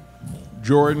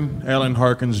 Jordan Allen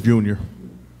Harkins Jr.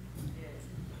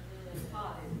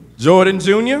 Jordan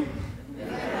Jr.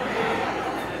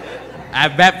 I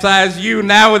baptize you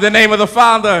now in the name of the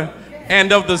Father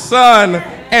and of the Son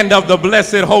and of the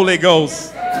blessed Holy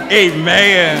Ghost.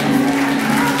 Amen.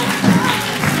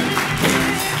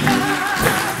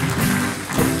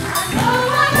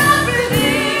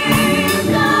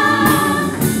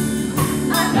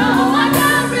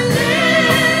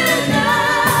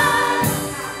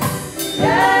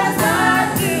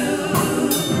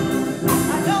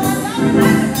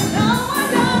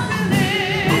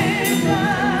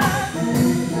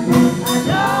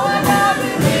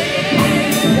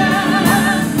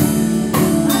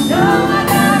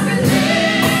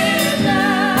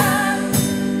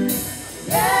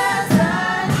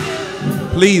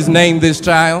 Please name this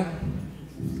child.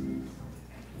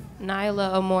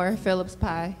 Nyla Amore Phillips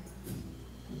Pye.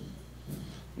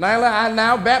 Nyla, I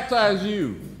now baptize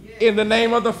you in the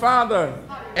name of the Father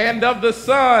and of the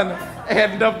Son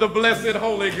and of the blessed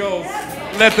Holy Ghost.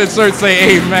 Let the church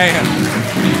say amen.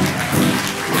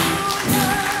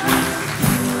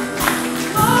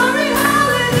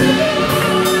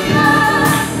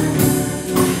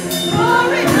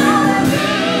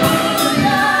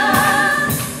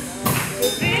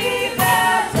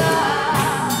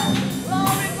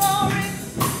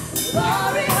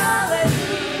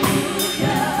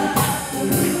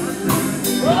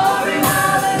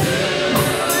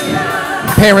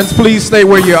 Parents, please stay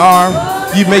where you are.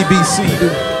 You may be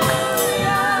seated.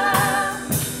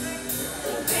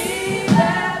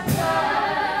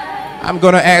 I'm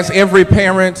going to ask every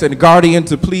parent and guardian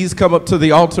to please come up to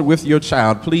the altar with your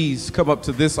child. Please come up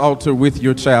to this altar with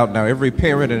your child now. Every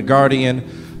parent and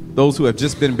guardian, those who have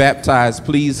just been baptized,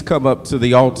 please come up to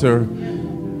the altar.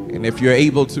 And if you're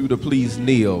able to please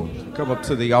kneel. Come up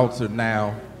to the altar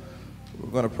now.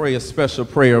 We're going to pray a special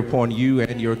prayer upon you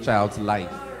and your child's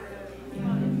life.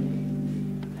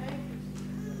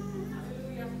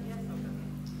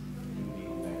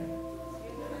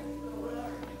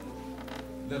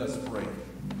 Let us pray.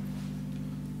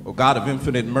 O God of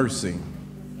infinite mercy,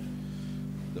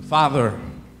 the Father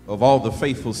of all the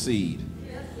faithful seed,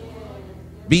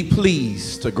 be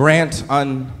pleased to grant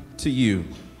unto you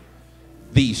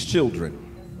these children.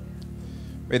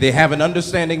 May they have an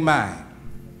understanding mind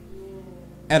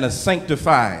and a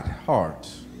sanctified heart.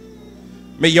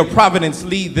 May your providence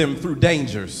lead them through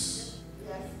dangers,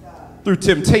 through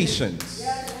temptations,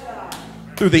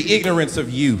 through the ignorance of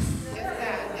youth,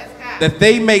 that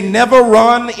they may never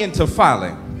run into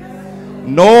folly,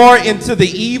 nor into the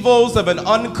evils of an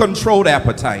uncontrolled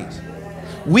appetite.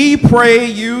 We pray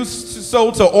you so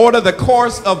to order the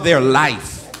course of their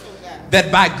life,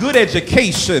 that by good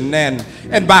education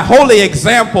and by holy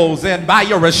examples and by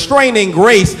your restraining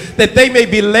grace, that they may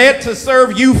be led to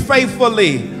serve you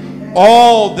faithfully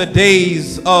all the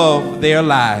days of their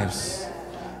lives.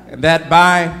 and that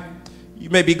by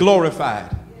you may be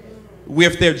glorified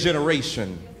with their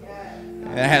generation,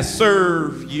 and has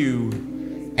served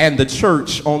you and the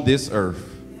church on this earth.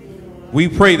 We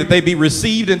pray that they be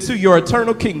received into your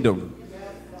eternal kingdom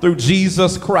through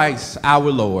Jesus Christ our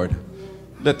Lord.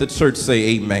 Let the church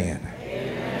say amen.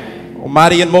 Amen.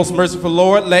 Almighty and most merciful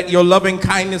Lord, let your loving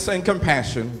kindness and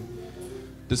compassion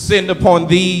descend upon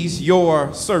these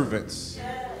your servants,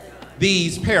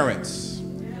 these parents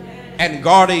and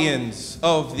guardians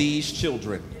of these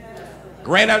children.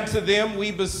 Grant unto them,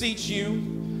 we beseech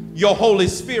you, your Holy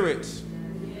Spirit,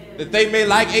 that they may,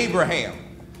 like Abraham,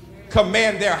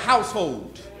 command their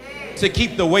household to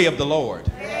keep the way of the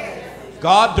Lord.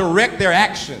 God, direct their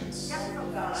actions,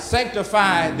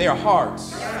 sanctify their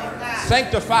hearts,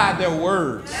 sanctify their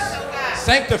words,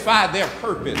 sanctify their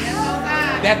purpose,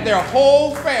 that their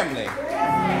whole family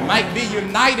might be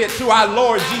united to our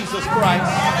Lord Jesus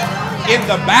Christ in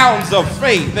the bounds of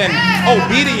faith and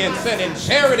obedience and in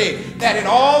charity, that in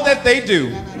all that they do,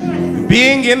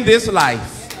 being in this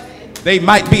life, they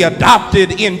might be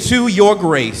adopted into your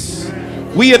grace.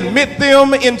 We admit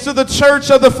them into the church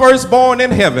of the firstborn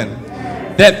in heaven,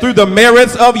 that through the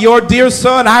merits of your dear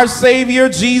Son, our Savior,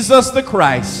 Jesus the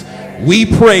Christ, we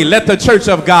pray. Let the church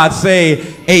of God say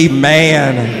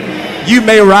amen. You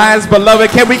may rise, beloved.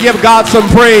 Can we give God some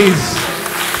praise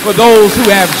for those who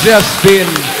have just been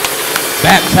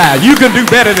baptized? You can do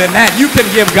better than that. You can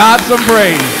give God some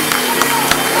praise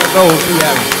for those who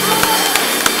have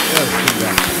just been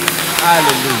baptized.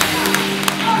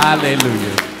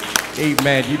 Hallelujah. Hallelujah.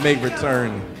 Amen. You may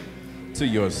return to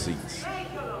your seats.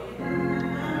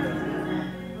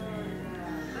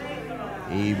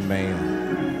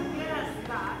 Amen.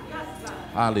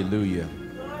 Hallelujah.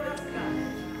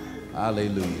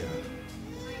 Hallelujah.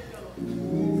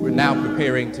 We're now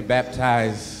preparing to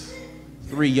baptize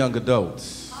 3 young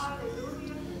adults.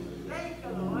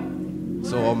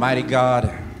 So, Almighty God,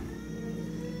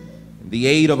 in the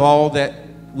aid of all that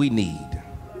we need,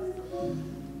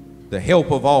 the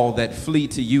help of all that flee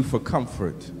to you for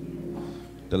comfort,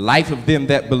 the life of them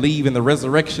that believe in the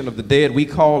resurrection of the dead, we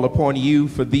call upon you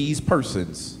for these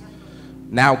persons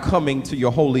now coming to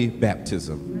your holy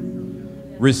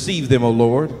baptism. Receive them, O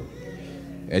Lord,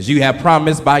 as you have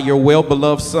promised by your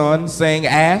well-beloved Son, saying,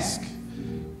 ask,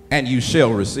 and you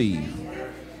shall receive.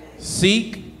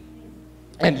 Seek,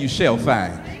 and you shall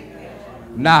find.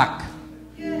 Knock,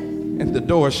 and the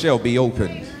door shall be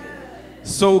opened.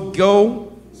 So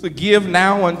go, so give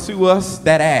now unto us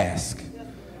that ask.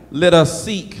 Let us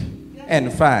seek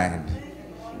and find.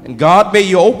 And God, may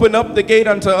you open up the gate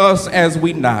unto us as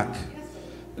we knock,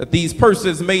 that these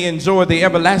persons may enjoy the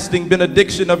everlasting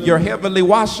benediction of your heavenly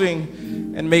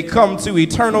washing and may come to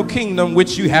eternal kingdom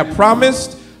which you have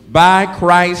promised by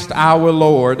Christ our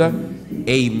Lord.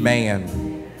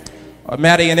 Amen.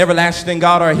 Almighty and everlasting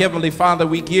God, our heavenly Father,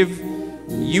 we give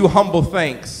you humble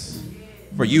thanks,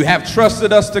 for you have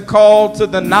trusted us to call to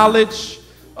the knowledge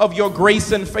of your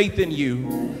grace and faith in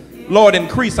you. Lord,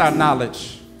 increase our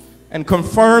knowledge and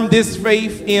confirm this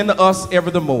faith in us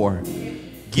ever the more.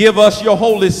 Give us your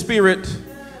Holy Spirit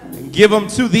and give them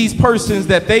to these persons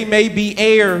that they may be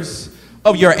heirs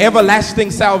of your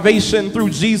everlasting salvation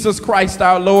through Jesus Christ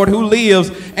our Lord, who lives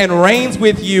and reigns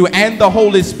with you and the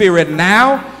Holy Spirit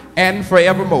now and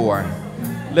forevermore.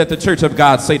 Let the church of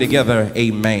God say together,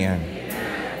 amen.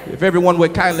 If everyone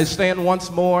would kindly stand once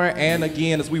more and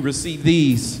again as we receive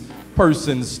these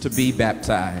persons to be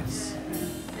baptized.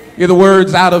 Hear the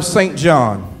words out of St.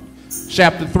 John,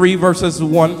 chapter 3, verses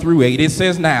 1 through 8. It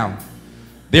says, now,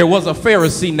 there was a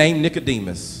Pharisee named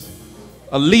Nicodemus,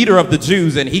 a leader of the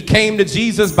Jews, and he came to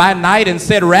Jesus by night and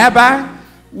said, Rabbi,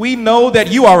 we know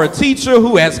that you are a teacher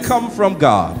who has come from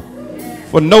God,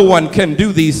 for no one can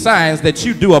do these signs that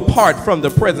you do apart from the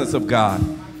presence of God.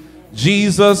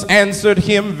 Jesus answered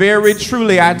him, very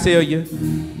truly I tell you,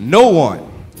 no one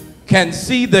can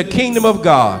see the kingdom of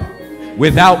God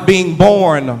without being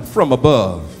born from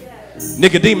above.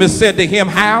 Nicodemus said to him,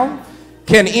 how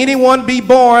can anyone be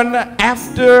born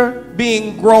after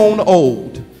being grown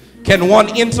old? Can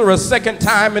one enter a second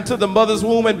time into the mother's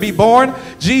womb and be born?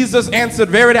 Jesus answered,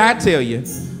 verily I tell you,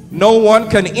 no one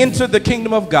can enter the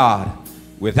kingdom of God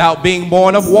without being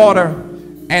born of water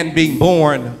and being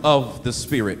born of the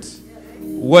Spirit.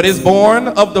 What is born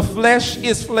of the flesh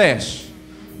is flesh,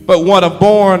 but what is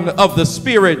born of the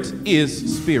Spirit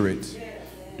is spirit.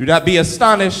 Do not be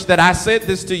astonished that I said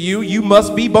this to you. You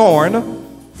must be born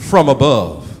from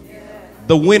above.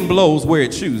 The wind blows where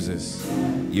it chooses.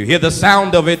 You hear the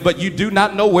sound of it, but you do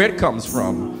not know where it comes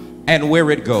from and where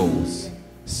it goes.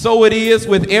 So it is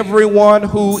with everyone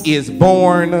who is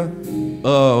born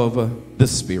of the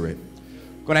Spirit.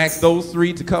 I'm going to ask those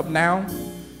three to come now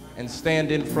and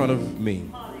stand in front of me.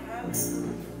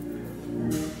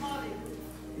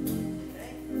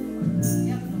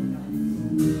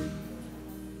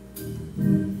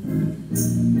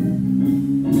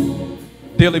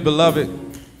 Dearly beloved,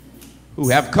 who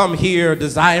have come here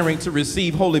desiring to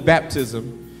receive holy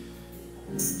baptism,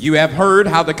 you have heard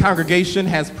how the congregation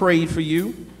has prayed for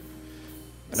you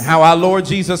and how our Lord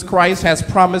Jesus Christ has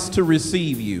promised to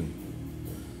receive you,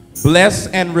 bless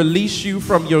and release you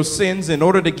from your sins in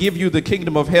order to give you the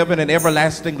kingdom of heaven and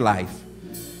everlasting life.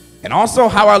 And also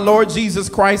how our Lord Jesus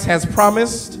Christ has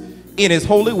promised in his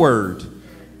holy word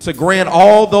to grant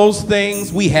all those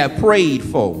things we have prayed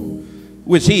for,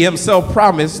 which he himself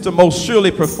promised to most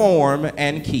surely perform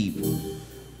and keep.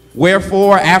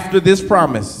 Wherefore, after this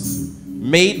promise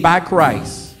made by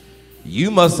Christ,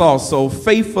 you must also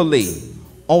faithfully,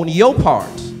 on your part,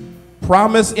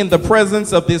 promise in the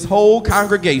presence of this whole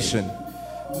congregation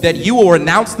that you will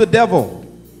renounce the devil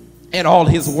and all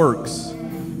his works,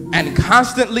 and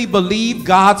constantly believe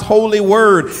God's holy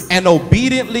word and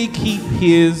obediently keep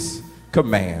his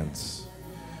commands.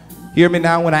 Hear me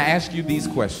now when I ask you these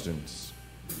questions.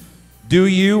 Do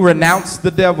you renounce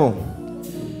the devil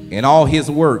and all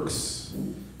his works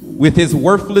with his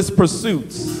worthless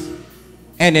pursuits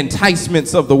and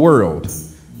enticements of the world,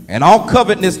 and all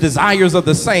covetous desires of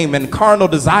the same, and carnal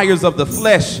desires of the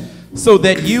flesh, so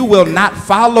that you will not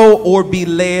follow or be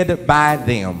led by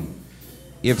them?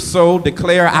 If so,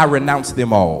 declare, I renounce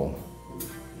them all.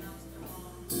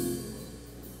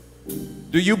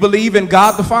 Do you believe in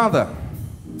God the Father,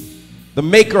 the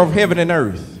maker of heaven and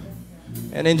earth,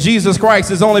 and in Jesus Christ,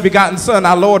 his only begotten Son,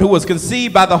 our Lord, who was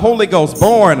conceived by the Holy Ghost,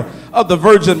 born of the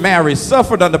Virgin Mary,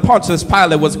 suffered under Pontius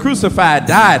Pilate, was crucified,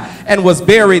 died, and was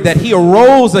buried, that he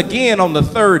arose again on the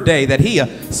third day, that he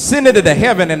ascended into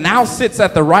heaven and now sits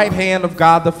at the right hand of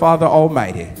God the Father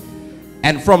Almighty,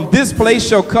 and from this place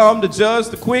shall come to judge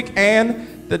the quick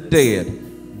and the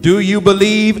dead? Do you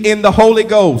believe in the Holy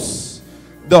Ghost,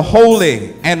 the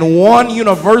holy and one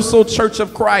universal church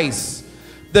of Christ,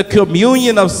 the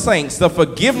communion of saints, the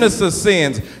forgiveness of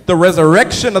sins, the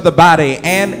resurrection of the body,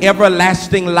 and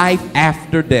everlasting life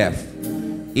after death?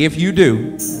 If you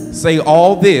do, say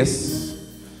all this.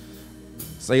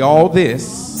 Say all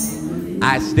this.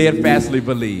 I steadfastly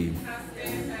believe.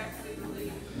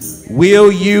 Will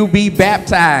you be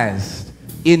baptized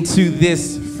into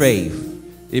this faith?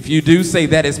 If you do, say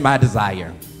that is my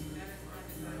desire.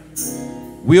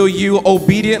 Will you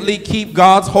obediently keep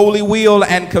God's holy will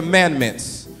and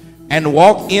commandments and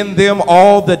walk in them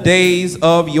all the days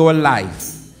of your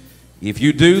life? If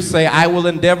you do, say, I will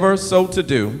endeavor so to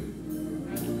do,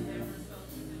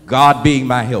 God being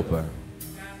my helper.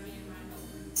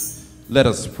 Let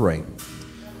us pray.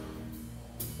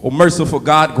 O merciful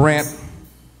God, grant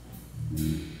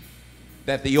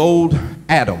that the old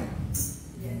Adam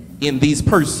in these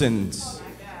persons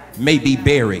may be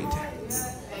buried,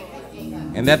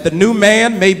 and that the new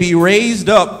man may be raised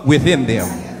up within them.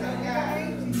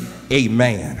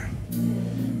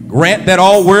 Amen. Grant that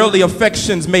all worldly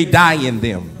affections may die in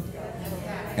them,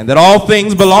 and that all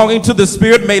things belonging to the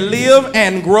Spirit may live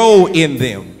and grow in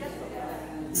them.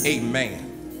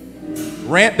 Amen.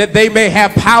 Grant that they may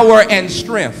have power and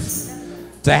strength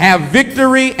to have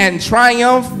victory and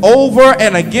triumph over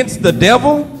and against the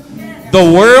devil,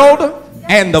 the world,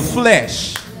 and the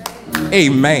flesh.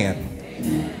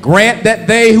 Amen. Grant that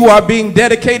they who are being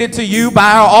dedicated to you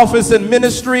by our office and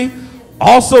ministry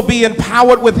also be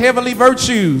empowered with heavenly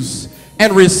virtues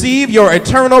and receive your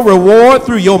eternal reward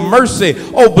through your mercy.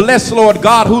 Oh, bless Lord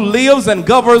God, who lives and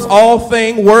governs all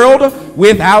things, world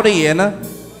without end.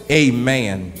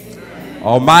 Amen.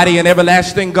 Almighty and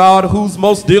everlasting God, whose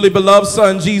most dearly beloved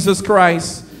Son, Jesus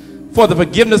Christ, for the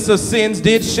forgiveness of sins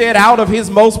did shed out of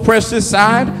his most precious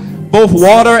side both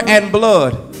water and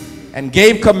blood, and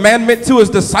gave commandment to his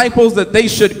disciples that they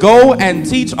should go and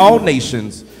teach all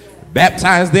nations,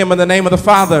 baptize them in the name of the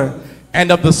Father,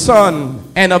 and of the Son,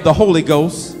 and of the Holy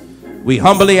Ghost. We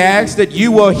humbly ask that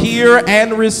you will hear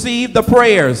and receive the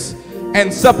prayers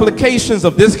and supplications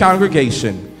of this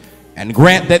congregation, and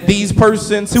grant that these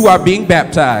persons who are being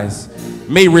baptized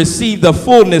may receive the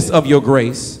fullness of your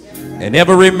grace and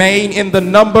ever remain in the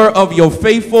number of your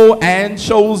faithful and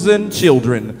chosen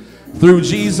children. Through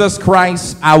Jesus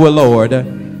Christ our Lord.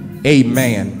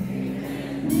 Amen.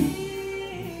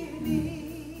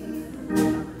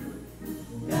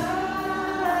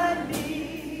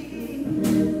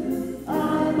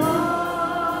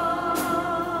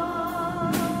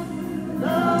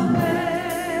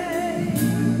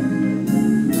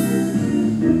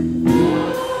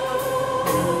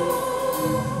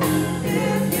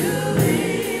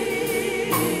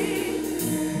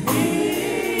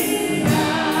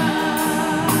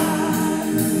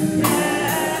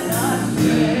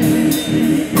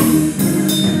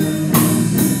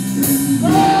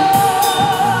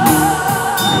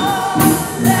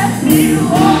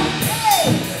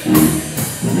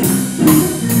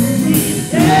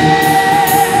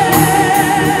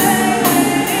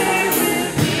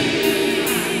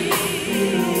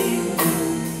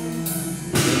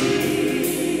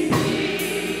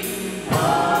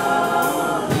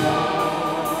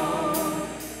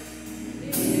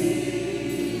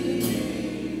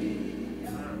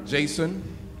 Jason,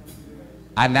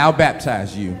 I now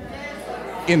baptize you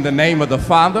in the name of the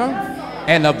Father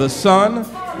and of the Son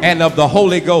and of the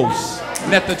Holy Ghost.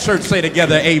 Let the church say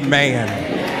together,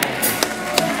 amen.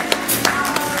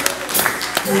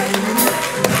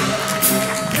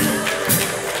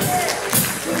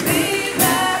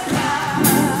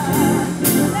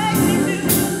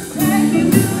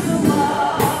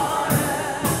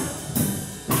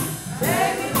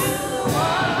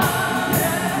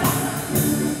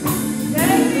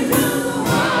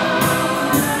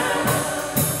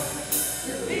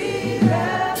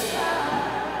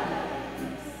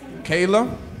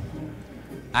 Kayla,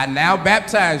 I now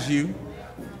baptize you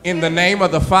in the name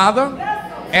of the Father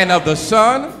and of the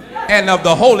Son and of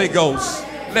the Holy Ghost.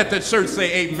 Let the church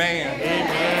say amen.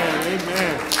 Amen.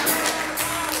 Amen.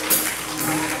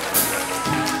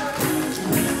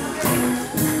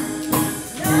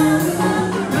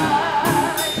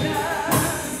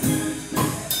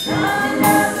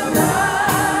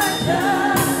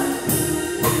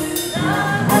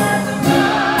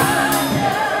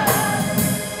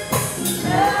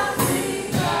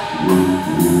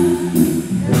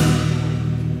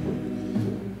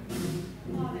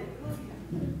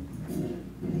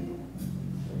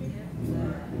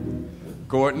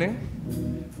 Courtney,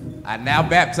 I now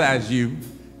baptize you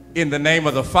in the name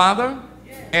of the Father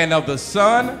and of the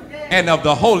Son and of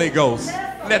the Holy Ghost.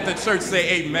 Let the church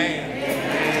say amen.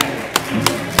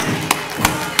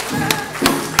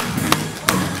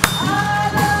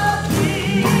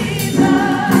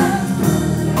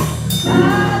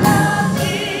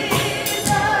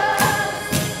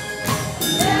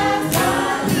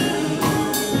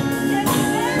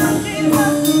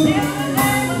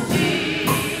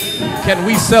 Can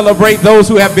we celebrate those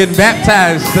who have been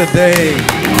baptized today?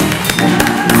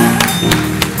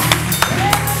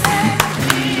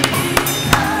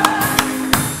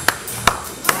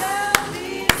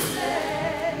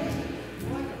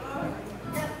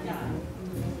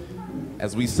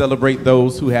 As we celebrate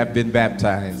those who have been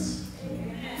baptized,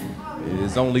 it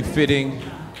is only fitting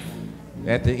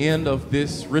at the end of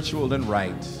this ritual and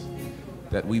rite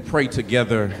that we pray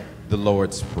together the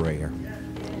Lord's Prayer.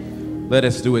 Let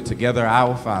us do it together.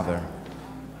 Our Father,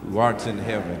 who art in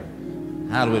heaven,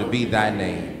 hallowed be thy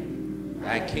name.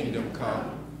 Thy kingdom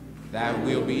come, thy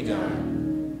will be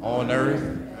done, on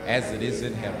earth as it is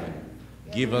in heaven.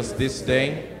 Give us this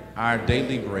day our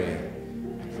daily bread.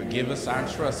 Forgive us our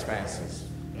trespasses,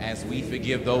 as we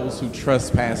forgive those who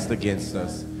trespass against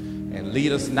us. And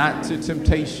lead us not to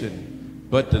temptation,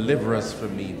 but deliver us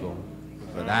from evil.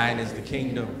 For thine is the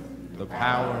kingdom, the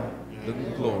power, the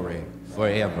glory,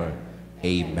 forever.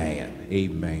 Amen.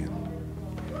 Amen.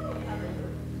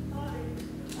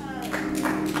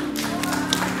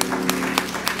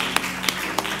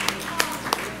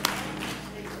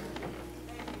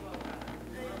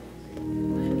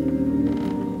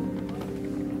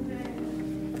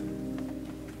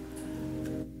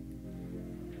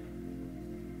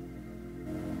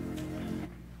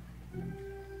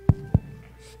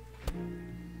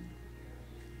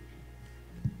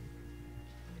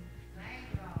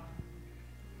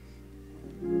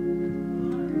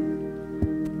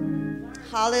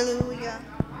 Hallelujah.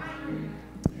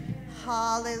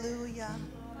 Hallelujah.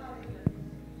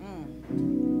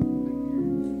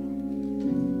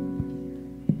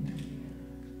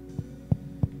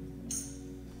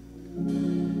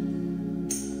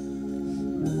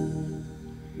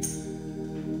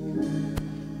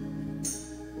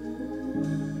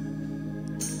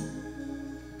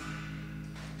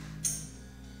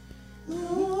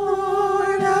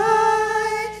 Lord,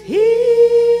 I hear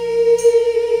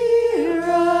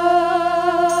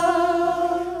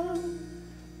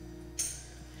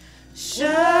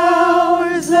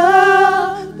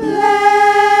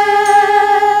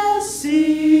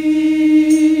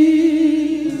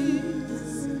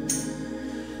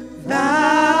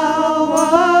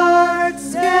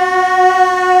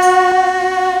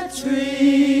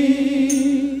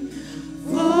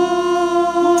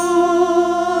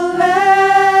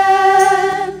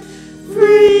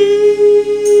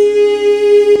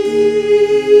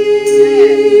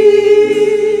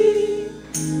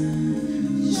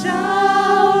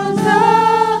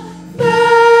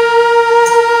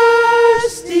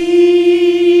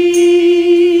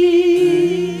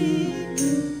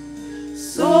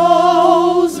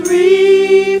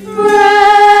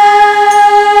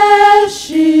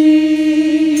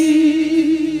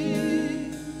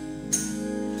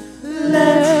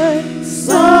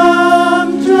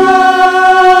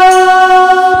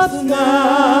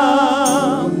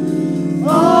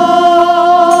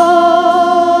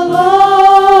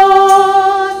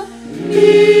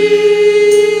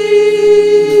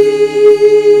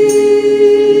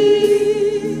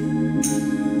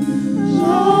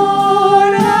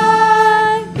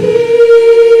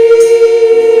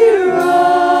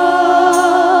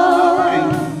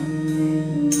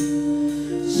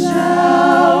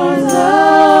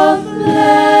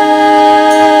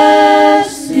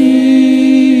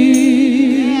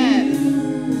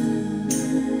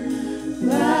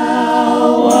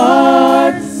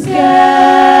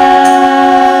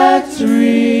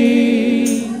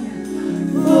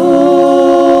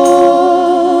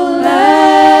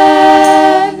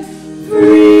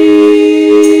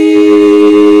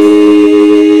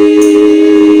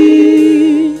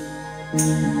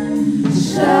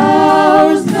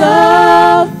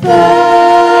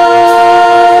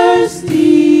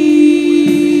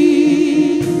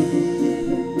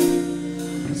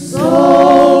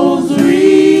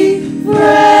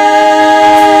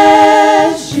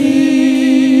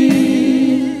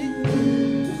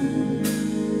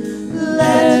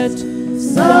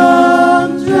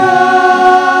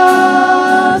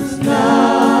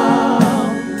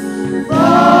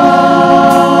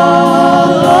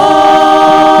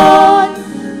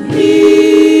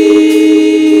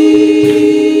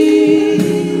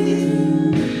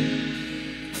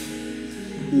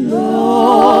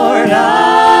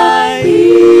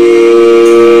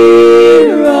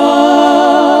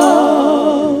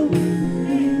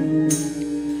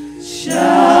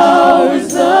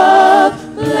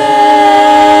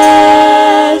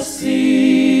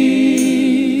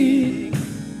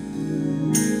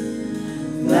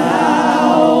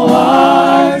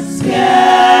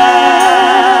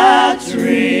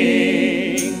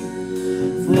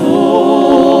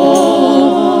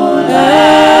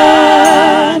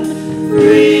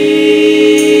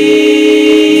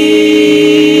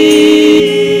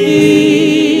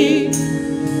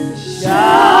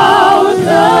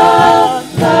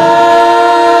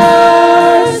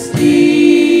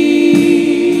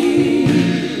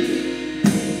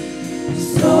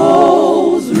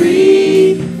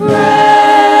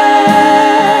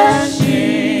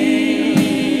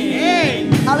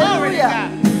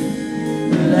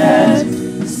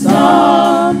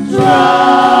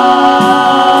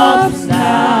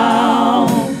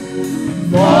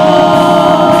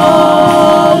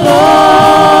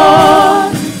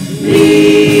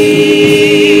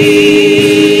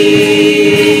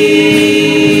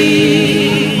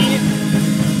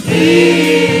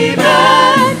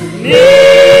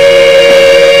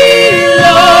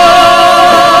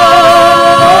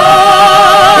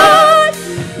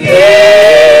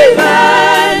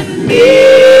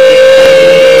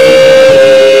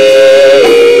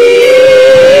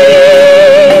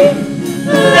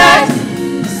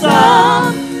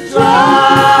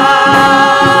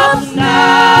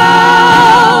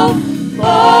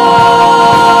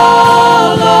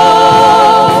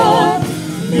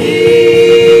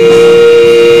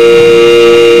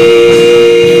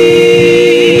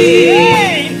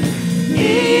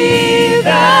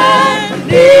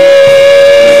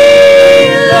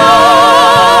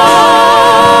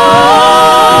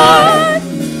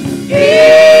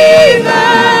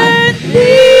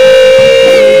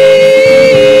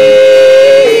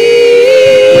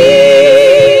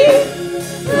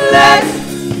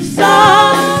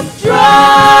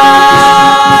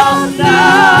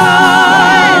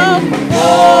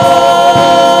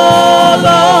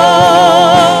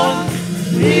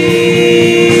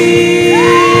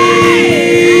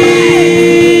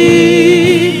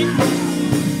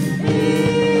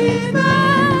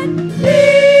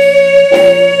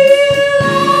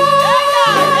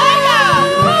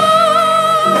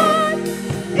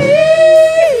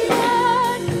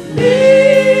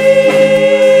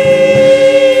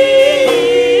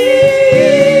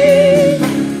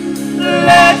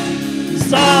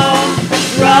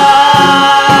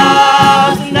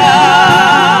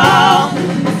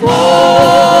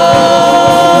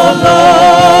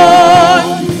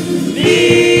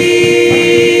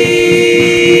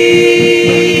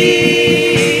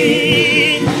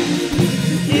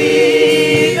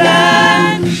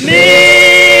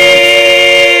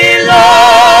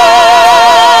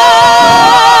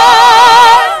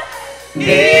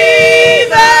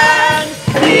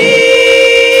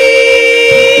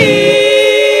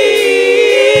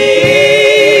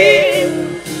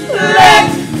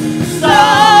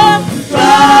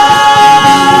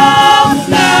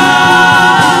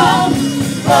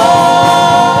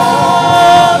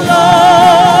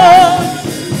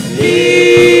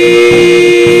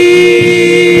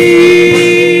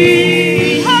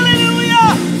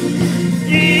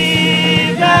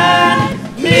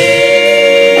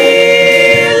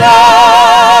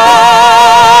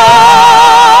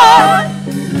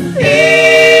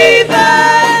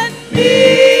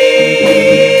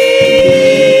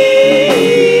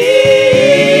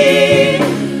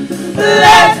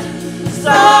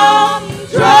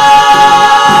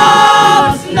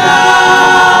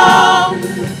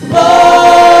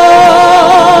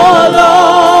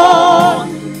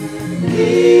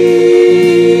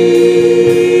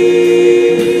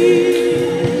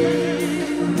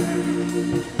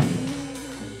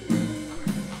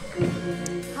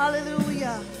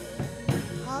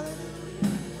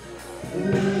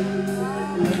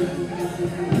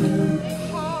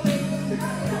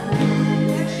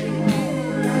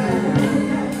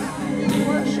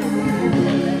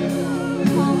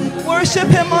Worship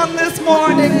him on this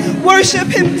morning. Worship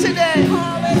him today.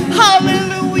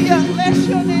 Hallelujah.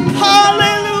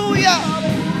 Hallelujah.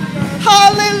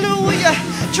 Hallelujah.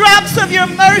 Drops of your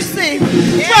mercy,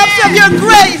 drops of your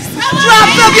grace,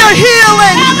 drops of your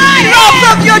healing, drops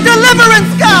of your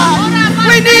deliverance, God.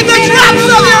 We need the drops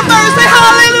of your mercy.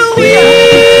 Hallelujah.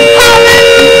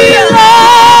 Hallelujah, Lord.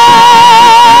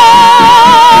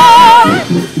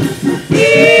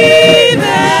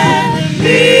 Even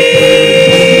me.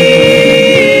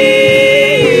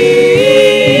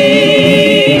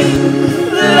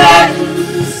 Let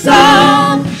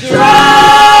some drops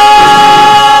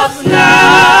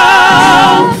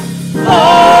now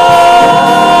fall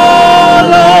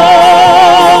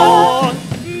on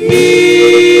me.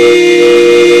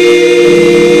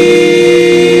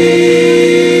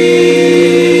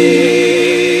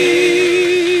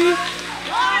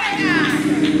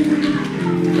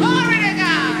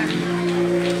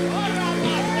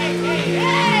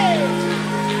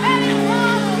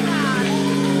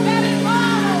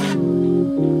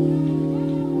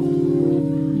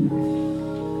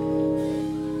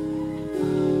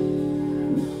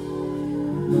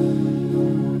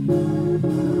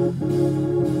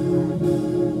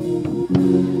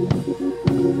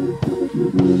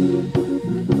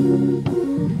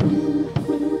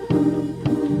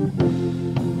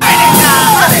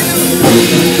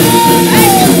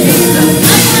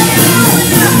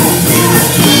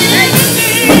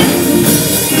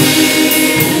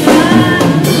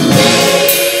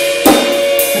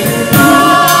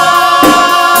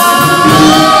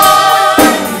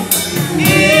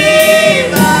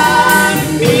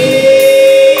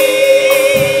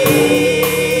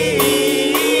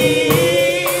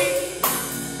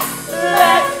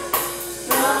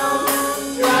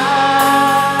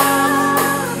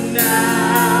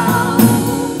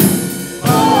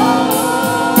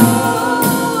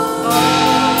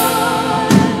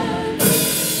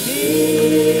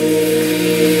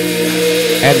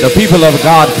 The people of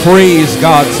God praise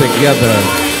God together.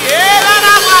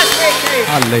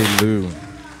 Hallelujah.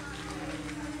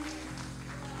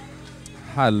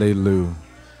 Hallelujah.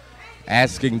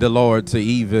 Asking the Lord to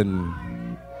even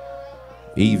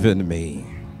me. Even me.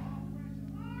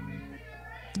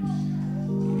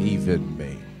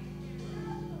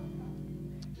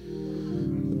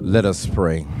 Let us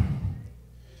pray.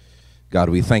 God,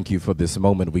 we thank you for this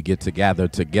moment we get to gather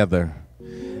together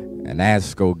and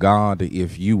ask, oh God,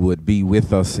 if you would be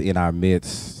with us in our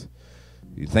midst.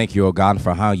 We thank you, oh God,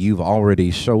 for how you've already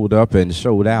showed up and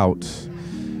showed out.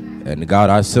 And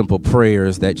God, our simple prayer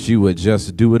is that you would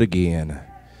just do it again.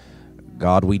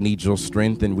 God, we need your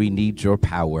strength and we need your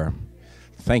power.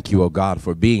 Thank you, oh God,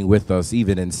 for being with us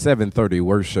even in 7:30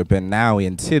 worship and now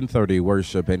in 10:30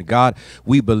 worship. And God,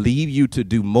 we believe you to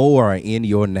do more in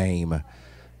your name.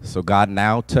 So God,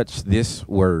 now touch this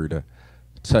word.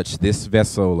 Touch this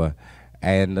vessel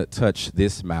and touch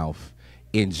this mouth.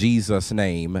 In Jesus'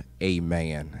 name,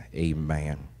 amen.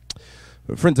 Amen.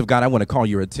 Friends of God, I want to call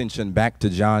your attention back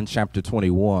to John chapter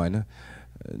 21.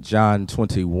 John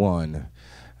 21.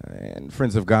 And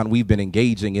friends of God, we've been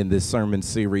engaging in this sermon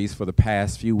series for the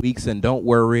past few weeks. And don't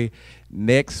worry,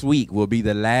 next week will be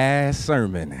the last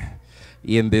sermon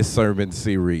in this sermon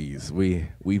series.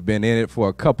 We've been in it for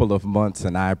a couple of months,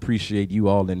 and I appreciate you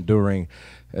all enduring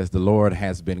as the Lord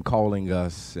has been calling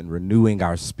us and renewing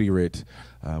our spirit.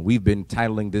 We've been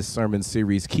titling this sermon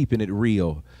series, Keeping It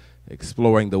Real,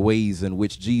 exploring the ways in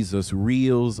which Jesus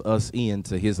reels us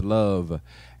into his love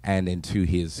and into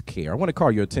his care. I want to call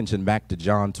your attention back to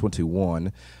John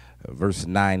 21, verse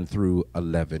 9 through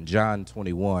 11. John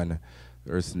 21,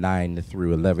 verse 9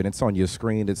 through 11. It's on your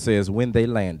screen. It says, when they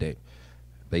landed,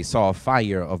 they saw a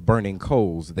fire of burning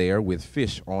coals there with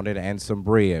fish on it and some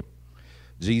bread.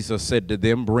 Jesus said to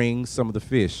them, bring some of the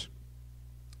fish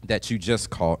that you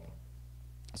just caught.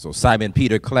 So Simon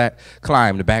Peter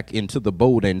climbed back into the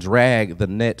boat and dragged the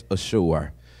net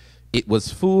ashore. It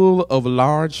was full of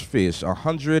large fish,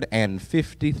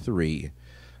 153.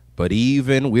 But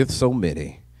even with so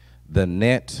many, the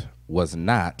net was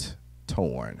not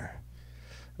torn.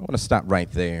 I want to stop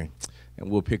right there, and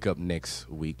we'll pick up next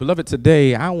week. Beloved,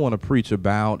 today I want to preach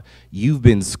about you've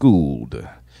been schooled.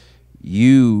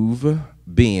 You've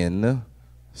been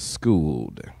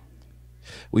schooled.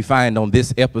 We find on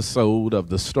this episode of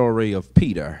the story of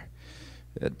Peter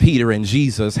that Peter and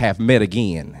Jesus have met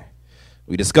again.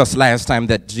 We discussed last time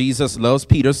that Jesus loves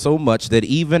Peter so much that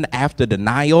even after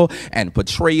denial and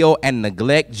betrayal and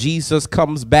neglect, Jesus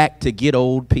comes back to get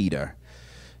old Peter.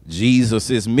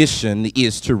 Jesus' mission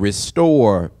is to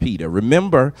restore Peter.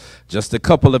 Remember, just a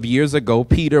couple of years ago,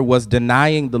 Peter was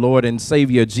denying the Lord and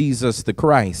Savior Jesus the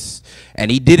Christ. And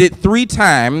he did it 3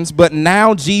 times, but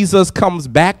now Jesus comes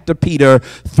back to Peter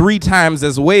 3 times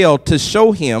as well to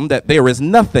show him that there is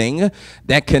nothing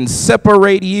that can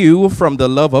separate you from the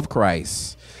love of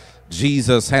Christ.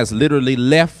 Jesus has literally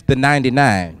left the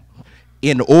 99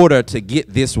 in order to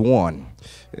get this one.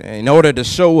 In order to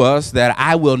show us that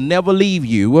I will never leave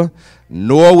you,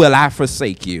 nor will I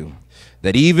forsake you.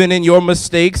 That even in your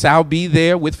mistakes, I'll be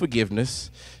there with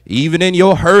forgiveness. Even in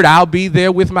your hurt, I'll be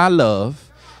there with my love.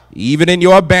 Even in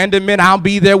your abandonment, I'll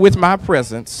be there with my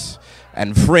presence.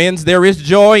 And friends, there is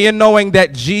joy in knowing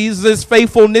that Jesus'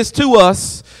 faithfulness to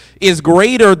us is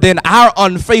greater than our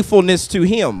unfaithfulness to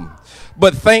him.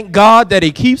 But thank God that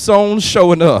he keeps on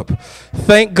showing up.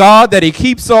 Thank God that he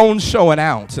keeps on showing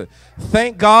out.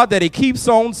 Thank God that he keeps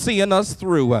on seeing us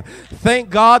through. Thank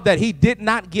God that he did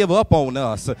not give up on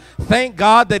us. Thank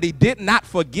God that he did not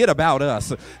forget about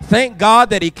us. Thank God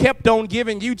that he kept on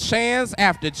giving you chance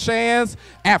after chance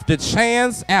after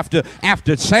chance after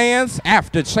chance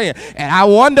after chance. And I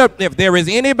wonder if there is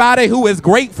anybody who is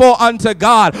grateful unto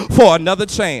God for another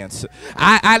chance.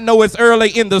 I know it's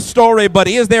early in the story, but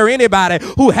is there anybody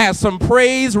who has some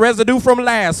praise residue from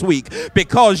last week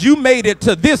because you made it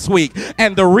to this week?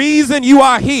 And the reason you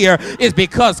are here is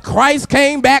because Christ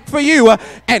came back for you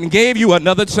and gave you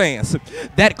another chance.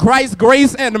 That Christ's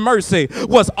grace and mercy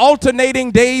was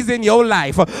alternating days in your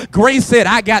life. Grace said,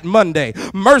 I got Monday.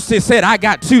 Mercy said, I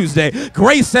got Tuesday.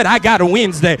 Grace said, I got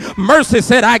Wednesday. Mercy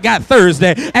said, I got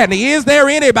Thursday. And is there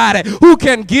anybody who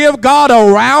can give God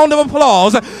a round of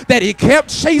applause that he kept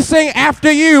chasing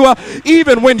after you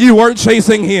even when you weren't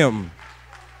chasing him?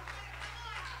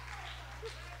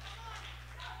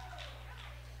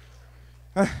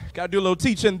 Got to do a little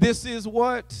teaching. This is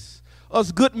what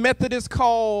us good Methodists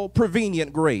call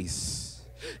prevenient grace.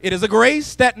 It is a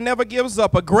grace that never gives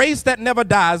up, a grace that never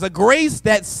dies, a grace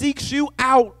that seeks you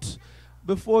out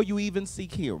before you even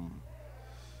seek him.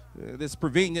 This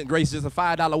prevenient grace is a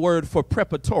 $5 word for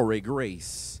preparatory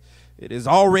grace. It is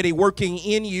already working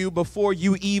in you before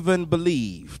you even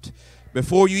believed.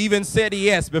 Before you even said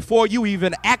yes, before you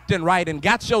even acting right and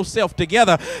got yourself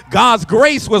together, God's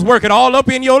grace was working all up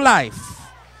in your life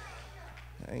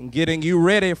and getting you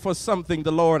ready for something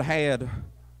the Lord had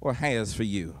or has for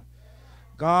you.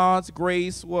 God's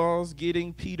grace was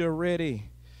getting Peter ready,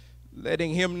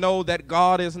 letting him know that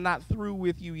God is not through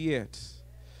with you yet.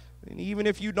 And even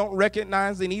if you don't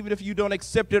recognize it, even if you don't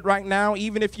accept it right now,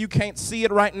 even if you can't see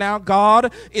it right now,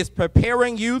 God is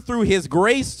preparing you through his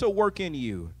grace to work in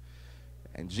you.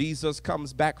 And Jesus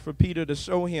comes back for Peter to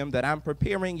show him that I'm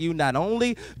preparing you not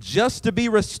only just to be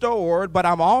restored, but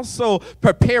I'm also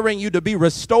preparing you to be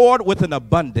restored with an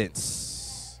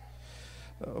abundance.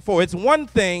 For it's one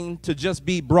thing to just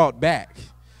be brought back.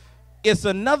 It's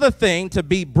another thing to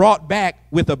be brought back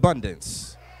with abundance.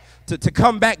 To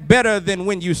come back better than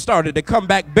when you started, to come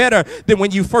back better than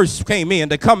when you first came in,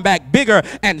 to come back bigger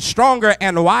and stronger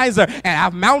and wiser. And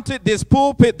I've mounted this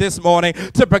pulpit this morning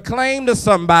to proclaim to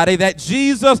somebody that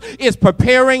Jesus is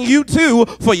preparing you too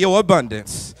for your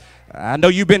abundance. I know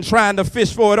you've been trying to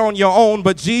fish for it on your own,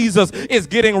 but Jesus is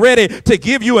getting ready to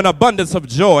give you an abundance of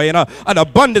joy and an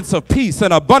abundance of peace,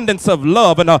 an abundance of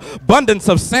love, an abundance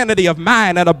of sanity of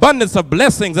mind, an abundance of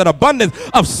blessings, an abundance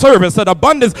of service, an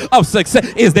abundance of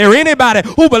success. Is there anybody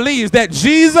who believes that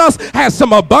Jesus has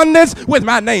some abundance with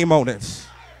my name on it?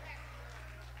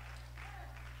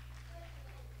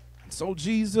 So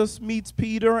Jesus meets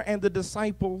Peter and the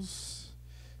disciples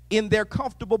in their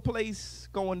comfortable place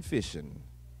going fishing.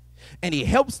 And he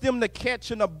helps them to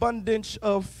catch an abundance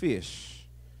of fish.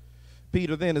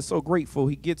 Peter then is so grateful,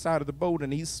 he gets out of the boat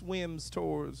and he swims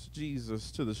towards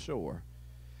Jesus to the shore.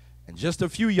 And just a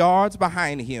few yards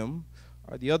behind him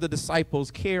are the other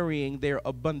disciples carrying their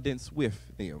abundance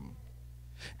with them.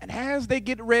 And as they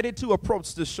get ready to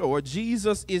approach the shore,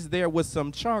 Jesus is there with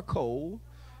some charcoal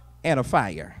and a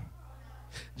fire.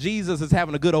 Jesus is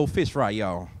having a good old fish fry,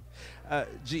 y'all. I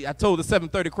told the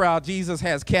 7:30 crowd, Jesus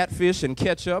has catfish and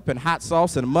ketchup and hot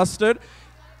sauce and mustard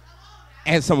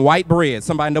and some white bread.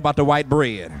 Somebody know about the white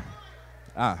bread?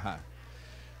 Now,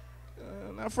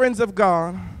 friends of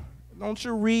God, don't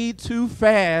you read too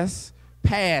fast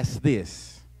past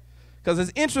this. Because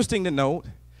it's interesting to note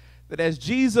that as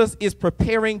Jesus is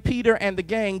preparing Peter and the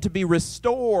gang to be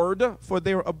restored for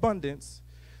their abundance,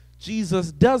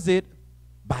 Jesus does it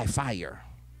by fire.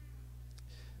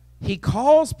 He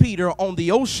calls Peter on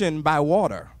the ocean by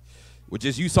water, which,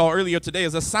 as you saw earlier today,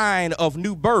 is a sign of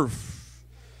new birth.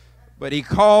 But he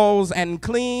calls and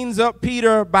cleans up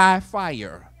Peter by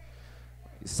fire.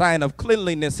 sign of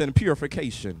cleanliness and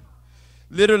purification.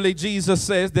 Literally, Jesus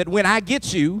says that when I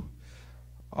get you,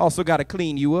 I also got to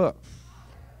clean you up.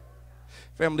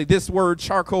 Family, this word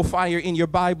charcoal fire in your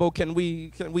Bible, can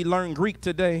we learn Greek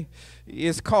today?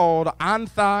 It's called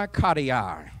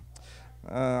anthakariai.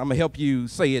 I'm going to help you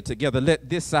say it together. Let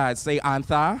this side say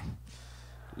antha.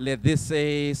 Let this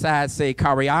side say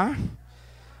kariai.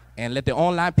 And let the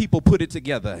online people put it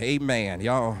together. Amen.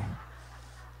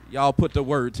 Y'all put the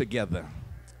word together.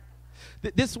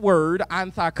 This word,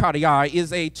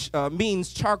 anthakariai,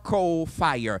 means charcoal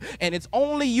fire. And it's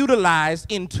only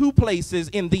utilized in 2 places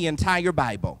in the entire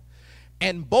Bible.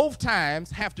 And both times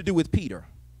have to do with Peter.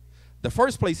 The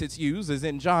first place it's used is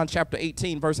in John chapter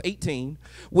 18, verse 18,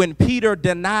 when Peter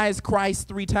denies Christ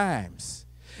 3 times.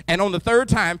 And on the 3rd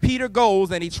time, Peter goes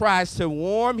and he tries to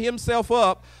warm himself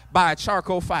up by a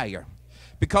charcoal fire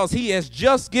because he has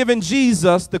just given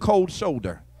Jesus the cold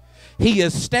shoulder. He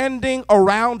is standing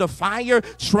around a fire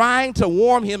trying to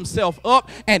warm himself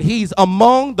up, and he's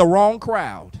among the wrong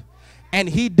crowd. And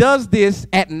he does this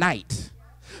at night.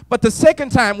 But the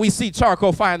second time we see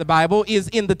charcoal fire in the Bible is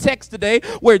in the text today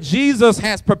where Jesus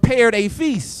has prepared a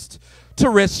feast to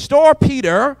restore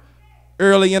Peter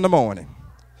early in the morning.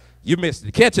 You missed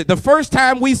it. Catch it. The first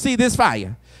time we see this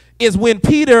fire is when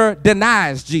Peter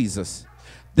denies Jesus.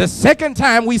 The second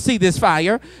time we see this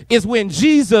fire is when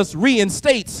Jesus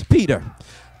reinstates Peter.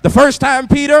 The first time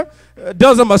Peter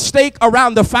does a mistake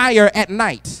around the fire at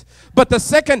night. But the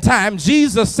second time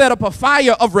Jesus set up a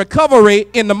fire of recovery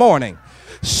in the morning,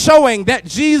 showing that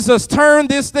Jesus turned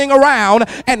this thing around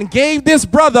and gave this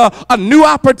brother a new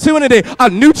opportunity, a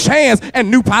new chance,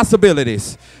 and new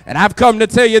possibilities. And I've come to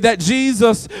tell you that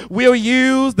Jesus will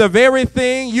use the very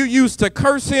thing you used to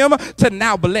curse him to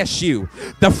now bless you.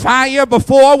 The fire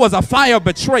before was a fire of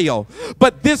betrayal,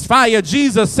 but this fire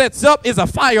Jesus sets up is a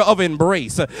fire of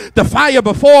embrace. The fire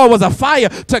before was a fire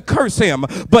to curse him,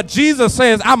 but Jesus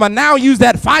says, I'm going to now use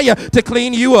that fire to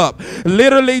clean you up.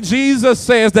 Literally, Jesus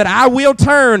says that I will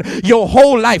turn your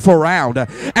whole life around.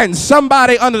 And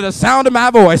somebody under the sound of my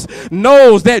voice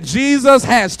knows that Jesus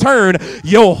has turned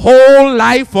your whole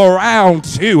life around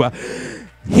too.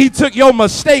 He took your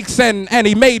mistakes and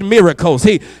he made miracles.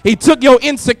 He took your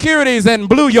insecurities and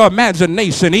blew your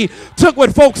imagination. He took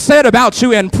what folks said about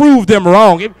you and proved them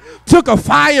wrong. He took a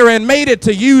fire and made it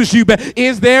to use you. But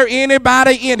is there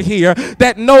anybody in here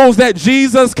that knows that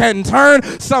Jesus can turn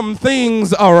some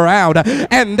things around?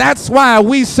 And that's why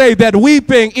we say that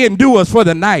weeping endures for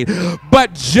the night,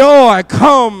 but joy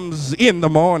comes in the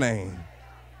morning.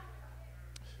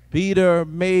 Peter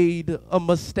made a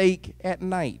mistake at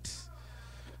night,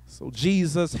 so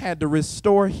Jesus had to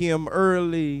restore him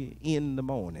early in the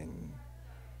morning.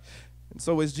 And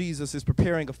so as Jesus is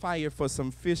preparing a fire for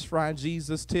some fish fry,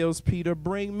 Jesus tells Peter,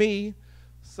 bring me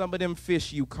some of them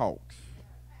fish you caught.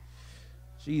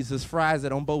 Jesus fries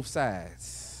it on both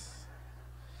sides.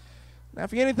 Now,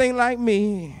 if you're anything like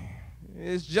me,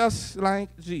 it's just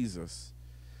like Jesus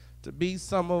to be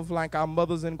some of like our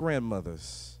mothers and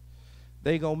grandmothers.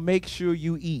 They gonna make sure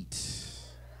you eat.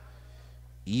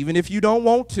 Even if you don't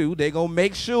want to, they gonna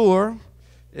make sure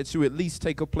that you at least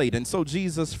take a plate. And so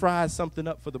Jesus fries something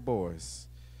up for the boys.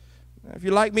 Now, if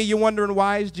you're like me, you're wondering,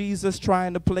 why is Jesus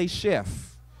trying to play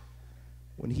chef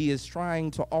when he is trying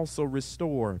to also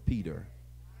restore Peter?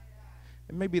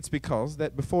 And maybe it's because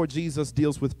that before Jesus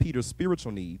deals with Peter's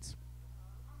spiritual needs,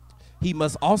 he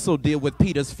must also deal with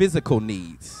Peter's physical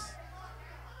needs.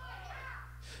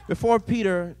 Before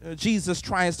Jesus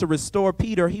tries to restore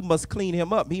Peter, he must clean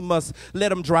him up. He must let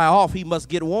him dry off. He must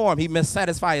get warm. He must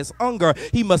satisfy his hunger.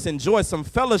 He must enjoy some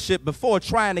fellowship before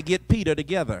trying to get Peter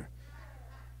together.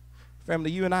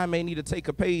 Family, you and I may need to take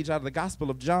a page out of the Gospel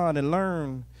of John and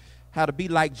learn how to be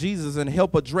like Jesus and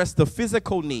help address the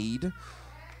physical need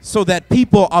so that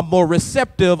people are more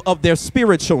receptive of their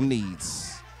spiritual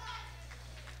needs.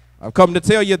 I've come to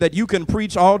tell you that you can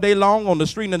preach all day long on the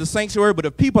street in the sanctuary, but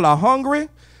if people are hungry,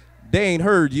 they ain't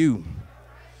heard you.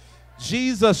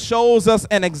 Jesus shows us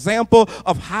an example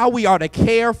of how we are to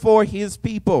care for his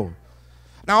people.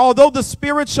 Now, although the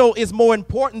spiritual is more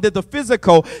important than the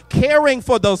physical, caring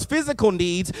for those physical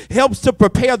needs helps to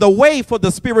prepare the way for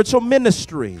the spiritual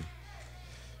ministry.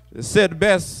 It said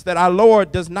best that our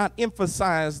Lord does not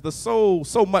emphasize the soul,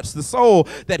 so much the soul,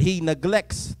 that he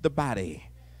neglects the body.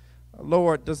 Our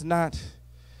Lord does not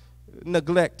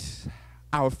neglect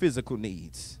our physical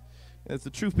needs. As the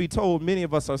truth be told, many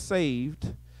of us are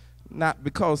saved not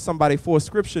because somebody forced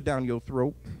scripture down your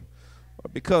throat or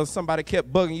because somebody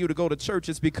kept bugging you to go to church.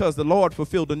 It's because the Lord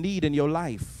fulfilled a need in your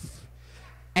life.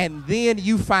 And then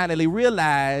you finally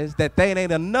realize that that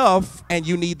ain't enough and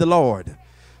you need the Lord.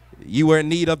 You were in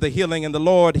need of the healing, and the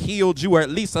Lord healed you, or at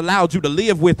least allowed you to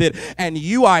live with it. And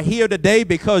you are here today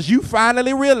because you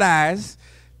finally realized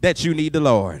that you need the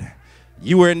Lord.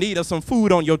 You were in need of some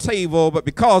food on your table, but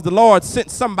because the Lord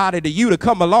sent somebody to you to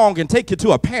come along and take you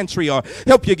to a pantry or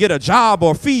help you get a job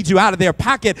or feed you out of their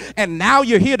pocket, and now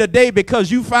you're here today because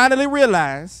you finally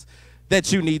realize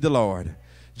that you need the Lord.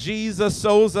 Jesus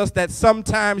shows us that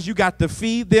sometimes you got to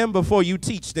feed them before you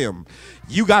teach them.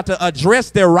 You got to address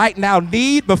their right now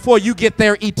need before you get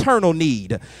their eternal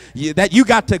need. That you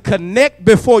got to connect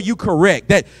before you correct.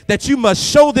 That you must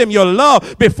show them your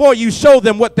love before you show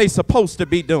them what they're supposed to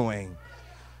be doing.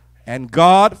 And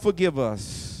God forgive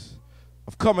us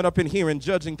of coming up in here and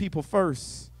judging people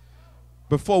first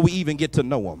before we even get to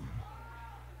know them.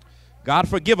 God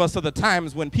forgive us of the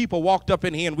times when people walked up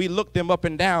in here and we looked them up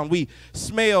and down. We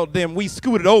smelled them. We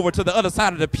scooted over to the other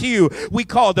side of the pew. We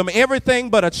called them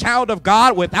everything but a child of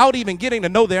God without even getting to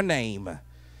know their name.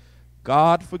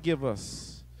 God forgive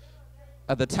us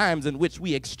of the times in which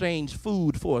we exchange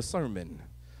food for a sermon.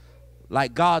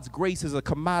 Like God's grace is a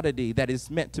commodity that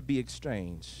is meant to be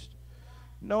exchanged.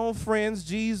 No, friends,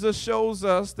 Jesus shows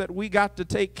us that we got to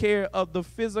take care of the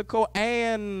physical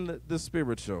and the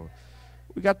spiritual.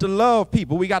 We got to love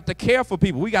people. We got to care for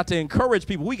people. We got to encourage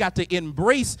people. We got to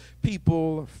embrace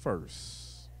people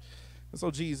first. And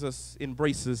so Jesus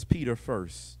embraces Peter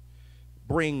first,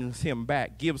 brings him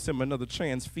back, gives him another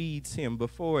chance, feeds him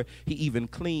before he even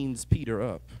cleans Peter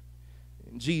up.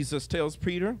 And Jesus tells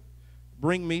Peter,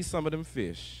 bring me some of them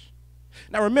fish.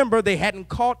 Now remember, they hadn't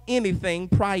caught anything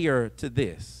prior to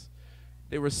this.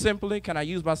 They were simply, can I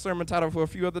use my sermon title for a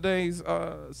few other days,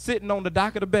 sitting on the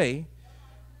dock of the bay,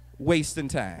 wasting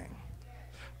time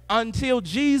until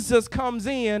Jesus comes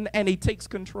in and he takes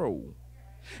control.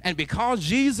 And because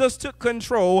Jesus took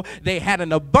control, they had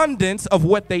an abundance of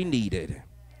what they needed.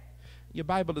 Your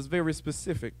Bible is very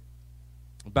specific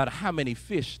about how many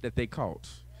fish that they caught.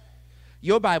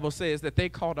 Your Bible says that they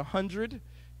caught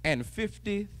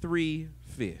 153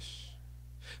 fish.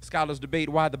 Scholars debate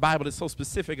why the Bible is so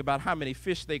specific about how many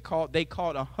fish they caught. They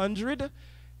caught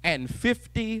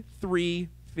 153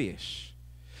 fish.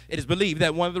 It is believed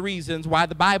that one of the reasons why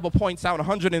the Bible points out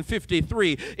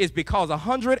 153 is because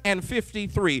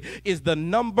 153 is the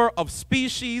number of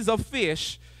species of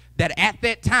fish that at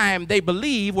that time they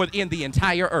believe were in the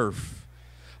entire earth.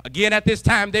 Again, at this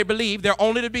time they believe there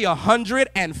only to be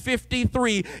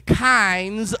 153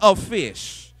 kinds of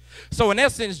fish. So in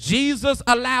essence, Jesus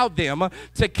allowed them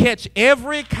to catch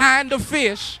every kind of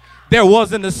fish there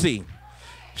was in the sea,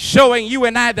 showing you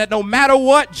and I that no matter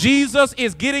what Jesus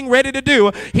is getting ready to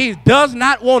do, he does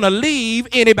not want to leave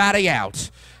anybody out.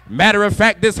 Matter of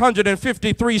fact, this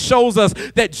 153 shows us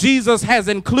that Jesus has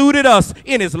included us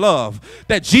in his love,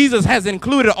 that Jesus has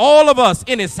included all of us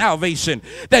in his salvation,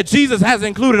 that Jesus has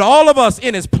included all of us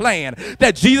in his plan,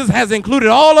 that Jesus has included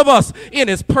all of us in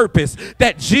his purpose,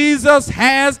 that Jesus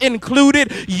has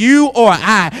included you or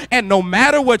I. And no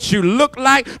matter what you look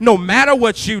like, no matter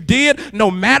what you did,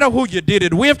 no matter who you did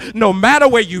it with, no matter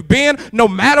where you've been, no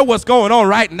matter what's going on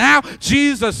right now,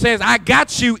 Jesus says, I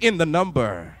got you in the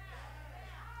number.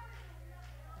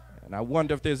 And I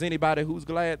wonder if there's anybody who's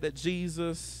glad that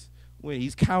Jesus, when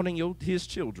he's counting his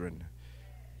children,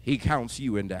 he counts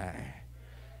you and I.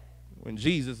 When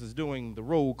Jesus is doing the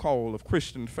roll call of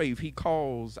Christian faith, he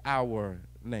calls our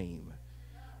name.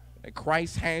 And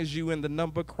Christ has you in the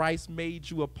number. Christ made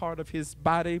you a part of his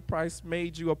body. Christ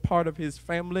made you a part of his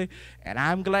family. And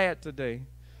I'm glad today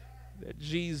that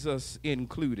Jesus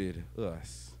included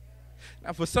us.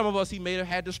 Now, for some of us, he may have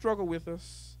had to struggle with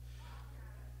us,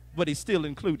 but he still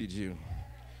included you.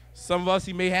 Some of us,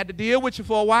 he may have had to deal with you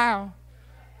for a while,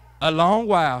 a long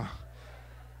while,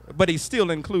 but he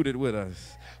still included with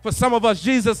us. For some of us,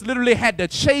 Jesus literally had to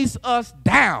chase us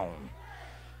down,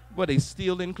 but he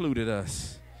still included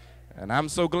us. And I'm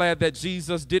so glad that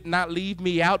Jesus did not leave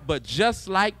me out, but just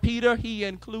like Peter, he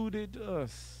included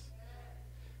us.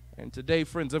 And today,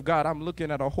 friends of God, I'm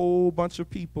looking at a whole bunch of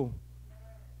people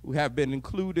who have been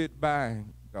included by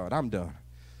God. I'm done.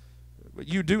 But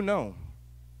you do know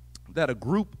that a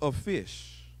group of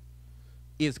fish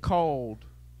is called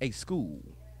a school.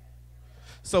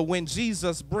 So when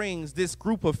Jesus brings this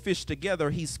group of fish together,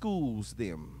 he schools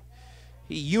them.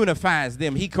 He unifies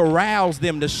them. He corrals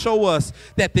them to show us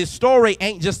that this story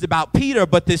ain't just about Peter,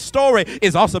 but this story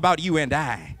is also about you and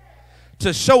I.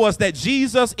 To show us that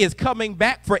Jesus is coming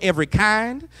back for every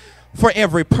kind, for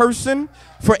every person,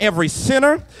 for every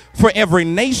sinner, for every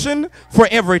nation, for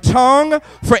every tongue,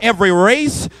 for every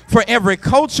race, for every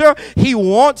culture. He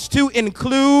wants to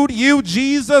include you.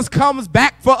 Jesus comes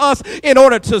back for us in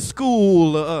order to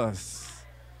school us.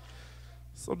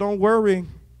 So don't worry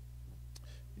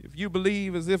If you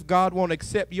believe as if God won't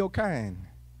accept your kind,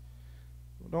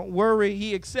 don't worry,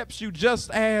 he accepts you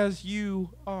just as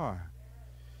you are.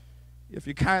 If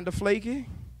you're kind of flaky,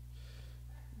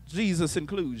 Jesus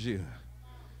includes you.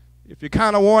 If you're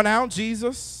kind of worn out,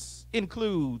 Jesus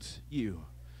includes you.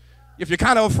 If you're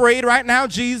kind of afraid right now,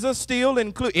 Jesus still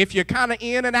includes. If you're kind of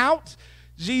in and out,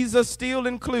 Jesus still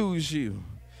includes you.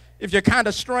 If you're kind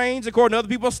of strange according to other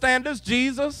people's standards,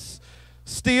 Jesus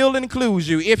still includes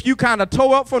you. If you kind of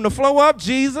toe up from the flow up,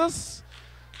 Jesus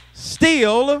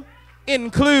still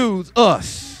includes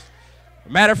us.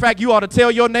 Matter of fact, you ought to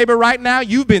tell your neighbor right now,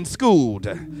 you've been schooled.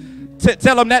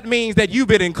 Tell them that means that you've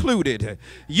been included.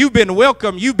 You've been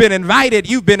welcomed. You've been invited.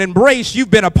 You've been embraced. You've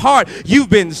been a part. You've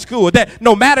been schooled. That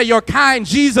no matter your kind,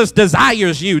 Jesus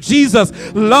desires you. Jesus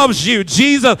loves you.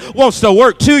 Jesus wants to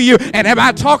work to you. And am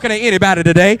I talking to anybody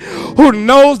today who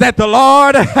knows that the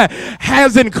Lord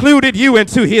has included you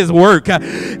into his work?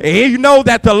 You know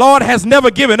that the Lord has never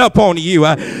given up on you.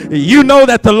 You know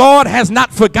that the Lord has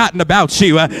not forgotten about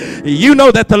you. You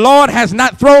know that the Lord has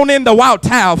not thrown in the wild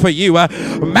towel for you.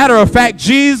 Matter of fact,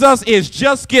 Jesus is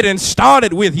just getting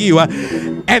started with you.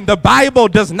 And the Bible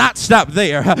does not stop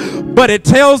there. But it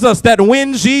tells us that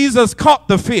when Jesus caught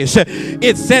the fish,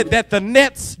 it said that the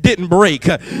nets didn't break.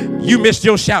 You missed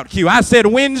your shout cue. I said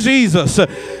when Jesus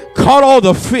caught all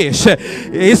the fish,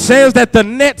 it says that the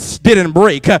nets didn't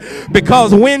break,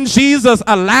 because when Jesus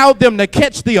allowed them to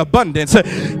catch the abundance,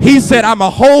 he said, I'm going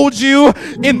to hold you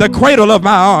in the cradle of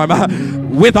my arm.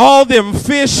 With all them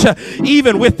fish,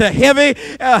 even with the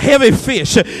heavy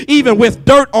fish, even with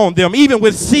dirt on them, even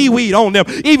with seaweed on them,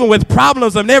 even with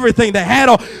problems and everything they had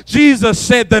on, Jesus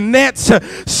said the nets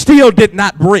still did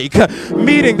not break,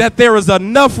 meaning that there is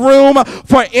enough room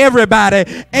for everybody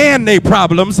and their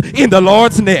problems in the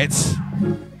Lord's nets.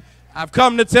 I've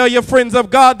come to tell you, friends of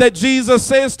God, that Jesus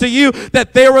says to you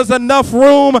that there is enough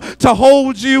room to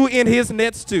hold you in his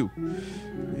nets too.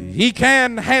 He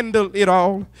can handle it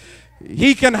all.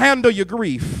 He can handle your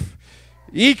grief.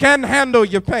 He can handle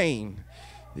your pain.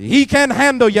 He can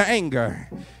handle your anger.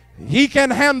 He can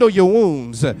handle your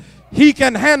wounds. He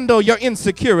can handle your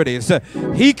insecurities.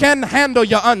 He can handle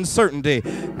your uncertainty.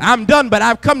 I'm done, but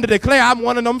I've come to declare I'm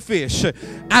one of them fish.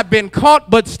 I've been caught,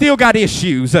 but still got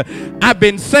issues. I've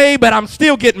been saved, but I'm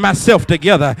still getting myself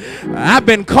together. I've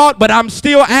been caught, but I'm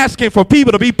still asking for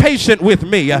people to be patient with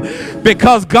me,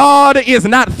 because God is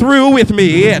not through with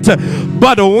me yet.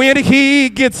 But when he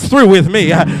gets through with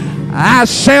me, I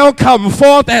shall come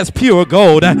forth as pure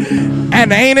gold.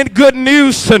 And ain't it good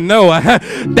news to know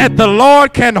that the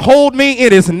Lord can hold me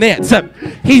in his nets.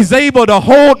 He's able to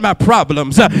hold my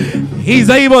problems. He's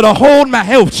able to hold my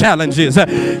health challenges.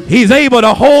 He's able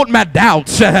to hold my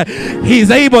doubts.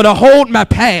 He's able to hold my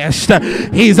past.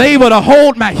 He's able to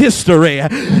hold my history.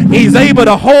 He's able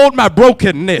to hold my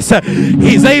brokenness.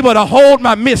 He's able to hold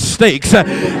my mistakes.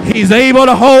 He's able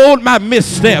to hold my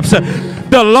missteps.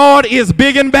 The Lord is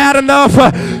big and bad enough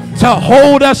to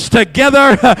hold us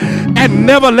together and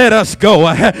never let us go.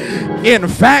 In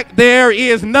fact, there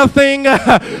is nothing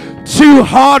too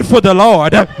hard for the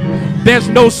Lord. There's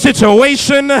no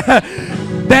situation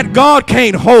that God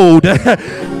can't hold.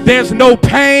 There's no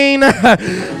pain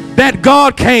that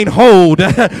God can't hold.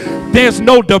 There's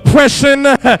no depression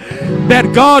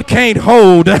that God can't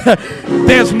hold.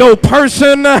 There's no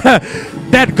person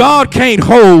that God can't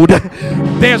hold.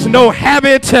 There's no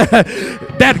habit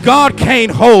that God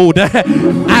can't hold.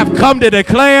 I've come to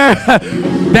declare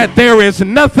that there is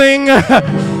nothing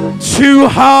too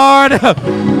hard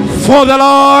for the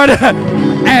Lord.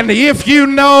 And if you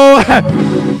know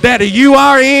that you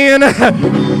are in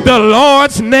the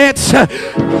Lord's nets,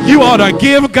 you ought to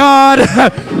give God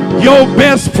your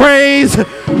best praise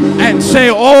and say,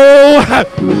 oh,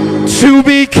 to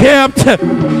be kept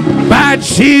by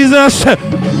Jesus.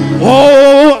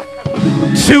 Oh,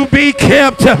 to be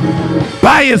kept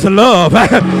by his love.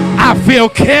 I feel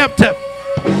kept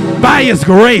by his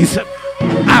grace.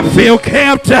 I feel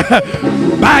kept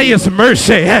by his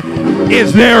mercy.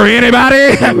 Is there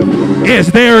anybody?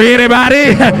 Is there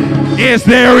anybody? Is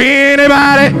there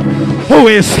anybody who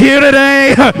is here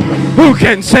today who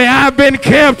can say, I've been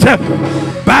kept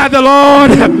by the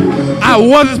Lord? I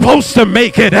wasn't supposed to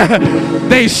make it.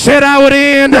 They said I would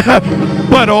end,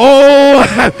 but oh,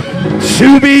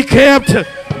 to be kept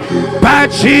by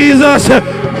Jesus.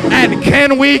 And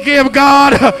can we give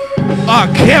God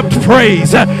a kept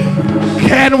praise?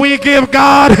 Can we give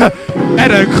God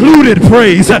an included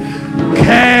praise?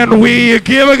 Can we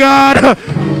give God,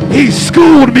 he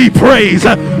schooled me praise?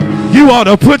 You ought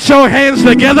to put your hands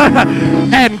together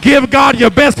and give God your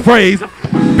best praise,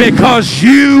 because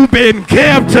you've been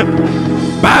kept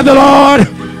by the Lord.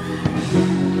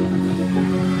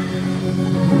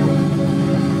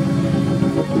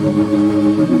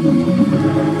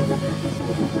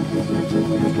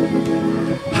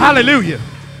 Hallelujah.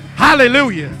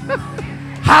 Hallelujah.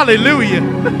 Hallelujah.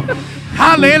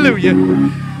 Hallelujah.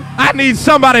 I need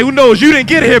somebody who knows you didn't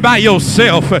get here by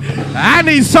yourself. I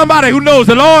need somebody who knows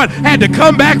the Lord had to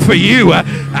come back for you.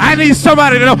 I need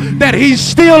somebody to know that he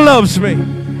still loves me,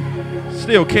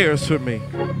 still cares for me.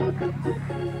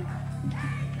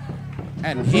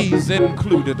 And he's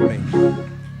included me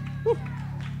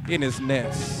in his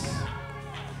nets.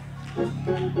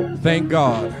 Thank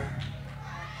God.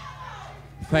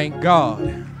 Thank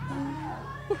God.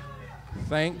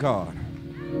 Thank God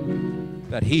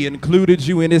that he included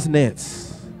you in his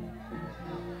nets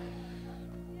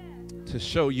to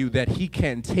show you that he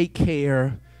can take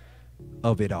care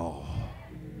of it all.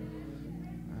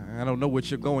 I don't know what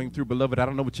you're going through, beloved. I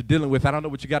don't know what you're dealing with. I don't know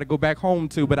what you got to go back home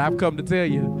to, but I've come to tell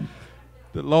you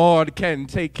the Lord can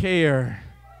take care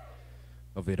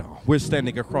of it all. We're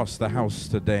standing across the house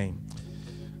today.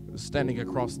 We're standing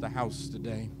across the house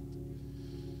today.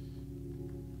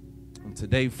 And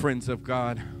today, friends of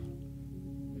God,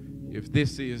 if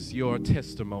this is your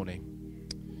testimony,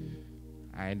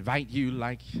 I invite you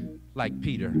like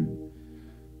Peter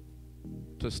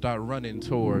to start running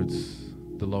towards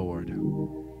the Lord.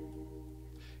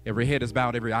 Every head is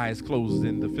bowed, every eye is closed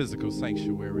in the physical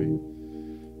sanctuary.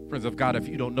 Friends of God, if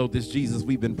you don't know this Jesus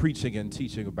we've been preaching and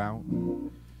teaching about,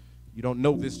 you don't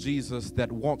know this Jesus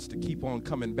that wants to keep on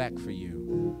coming back for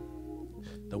you,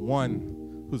 the one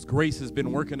whose grace has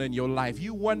been working in your life,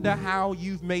 you wonder how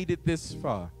you've made it this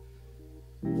far.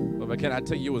 But can I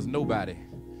tell you, it was nobody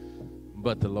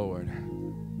but the Lord.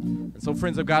 And so,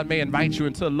 friends of God, may I invite you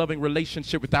into a loving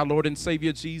relationship with our Lord and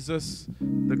Savior Jesus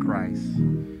the Christ.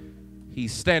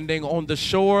 He's standing on the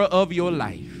shore of your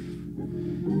life,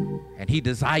 and he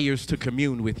desires to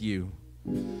commune with you,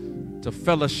 to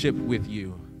fellowship with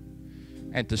you,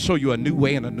 and to show you a new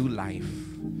way and a new life.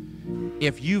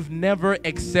 If you've never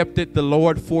accepted the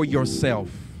Lord for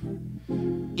yourself,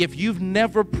 if you've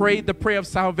never prayed the prayer of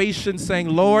salvation saying,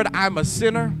 Lord, I'm a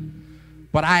sinner,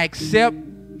 but I accept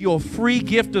your free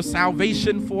gift of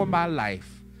salvation for my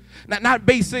life. Not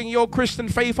basing your Christian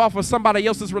faith off of somebody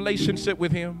else's relationship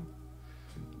with him,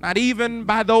 not even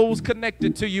by those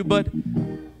connected to you, but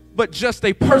just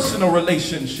a personal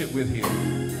relationship with him.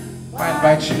 I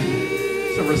invite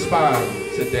you to respond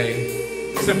today.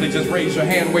 Simply just raise your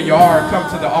hand where you are, come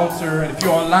to the altar, and if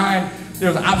you're online,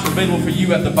 there's an option available for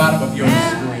you at the bottom of your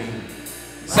screen.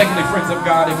 Secondly, friends of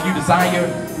God, if you desire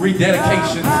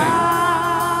rededication,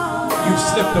 you've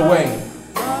slipped away.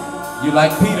 You,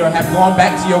 like Peter, have gone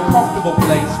back to your comfortable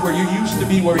place where you used to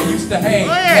be, where you used to hang,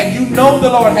 and you know the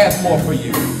Lord has more for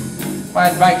you. I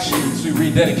invite you to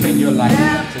rededicate your life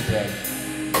today.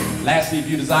 Lastly, if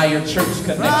you desire church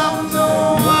connection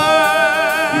today,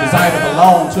 you desire to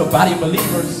belong to a body of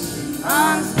believers who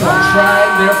are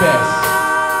trying their best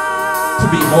to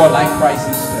be more like Christ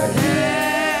each day,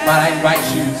 might I invite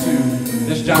you to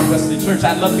this John Wesley Church.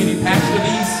 I'd love to be the pastor.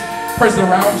 These persons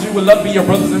around you would love to be your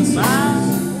brothers and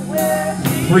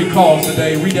sisters. 3 calls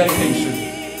today: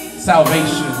 rededication,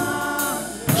 salvation,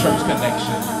 church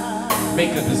connection.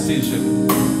 Make a decision.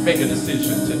 Make a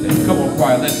decision today. Come on,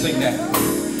 choir, let's sing that.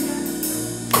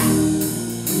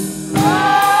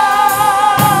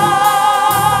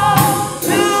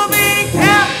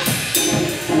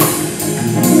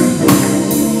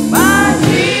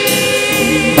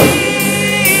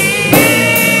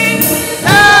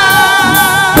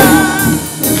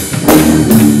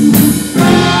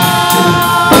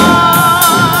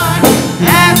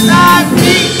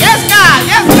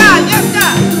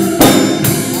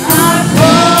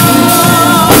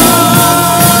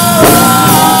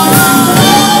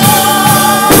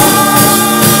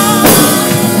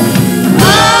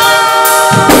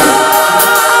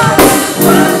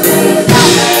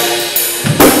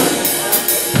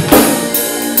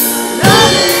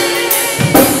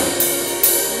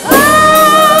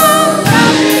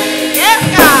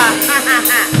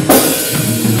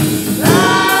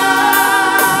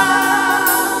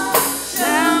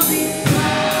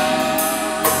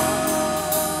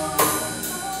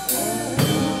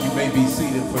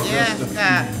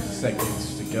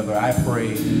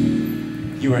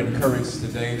 You are encouraged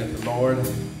today that the Lord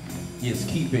is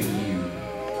keeping you.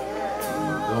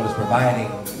 The Lord is providing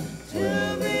for you.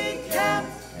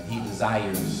 And he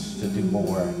desires to do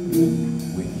more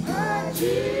with you. As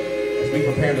we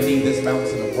prepare to leave this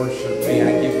mountain of worship, may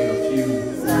I give you a few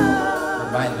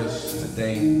reminders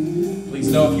today.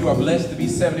 Please know, if you are blessed to be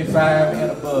 75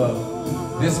 and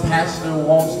above, this pastor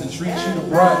wants to treat you to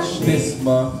brunch this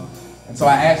month. And so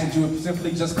I ask that you would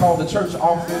simply just call the church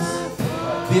office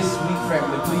this week,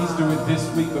 family. Please do it this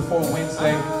week before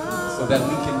Wednesday, so so that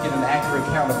we can get an accurate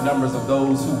count of numbers of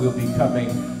those who will be coming.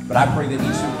 But I pray that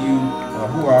each of you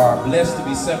who are blessed to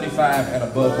be 75 and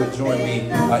above would join me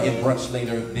in brunch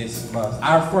later this month.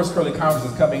 Our first Curly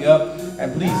Conference is coming up,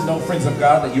 and please know, friends of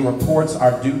God, that your reports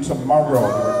are due tomorrow.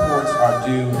 Your reports are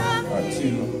due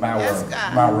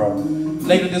tomorrow.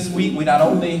 Later this week, we not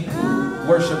only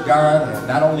worship God and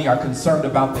not only are concerned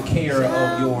about the care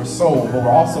of your soul, but we're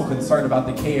also concerned about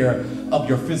the care of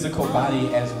your physical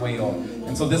body as well.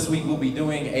 And so this week we'll be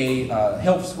doing a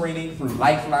health screening through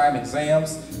Lifeline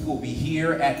Exams. We'll be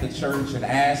here at the church and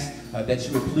ask that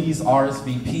you would please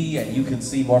RSVP, and you can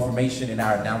see more information in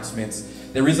our announcements.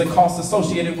 There is a cost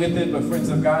associated with it, but friends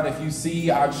of God, if you see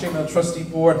our Chairman of Trustee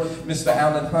Board, Mr.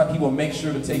 Alan Hunt, he will make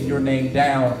sure to take your name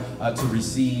down to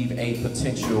receive a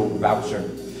potential voucher.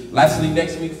 Lastly,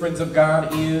 next week, friends of God,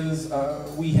 is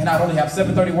we not only have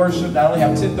 7:30 worship, not only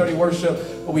have 10:30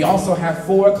 worship, but we also have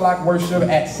 4 o'clock worship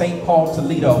at St. Paul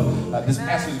Toledo. This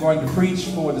pastor is going to preach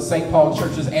for the St. Paul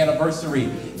Church's anniversary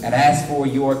and ask for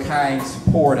your kind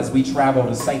support as we travel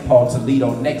to St. Paul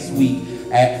Toledo next week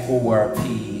at 4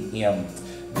 p.m.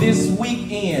 This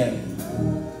weekend,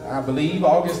 I believe,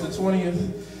 August the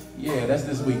 20th. Yeah, that's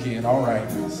this weekend. All right,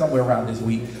 somewhere around this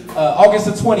week. August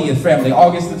the 20th, family.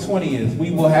 August the 20th,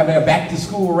 we will have a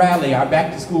back-to-school rally, our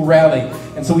back-to-school rally.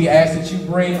 And so we ask that you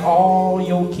bring all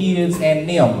your kids and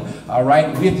them, all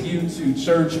right, with you to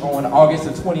church on August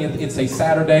the 20th. It's a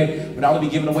Saturday. We'll not only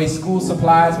be giving away school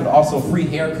supplies, but also free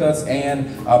haircuts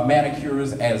and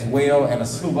manicures as well. And a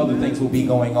slew of other things will be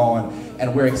going on.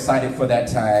 And we're excited for that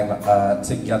time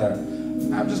together.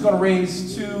 I'm just going to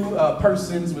raise 2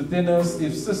 persons within us.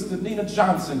 If Sister Nina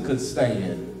Johnson could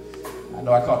stand. I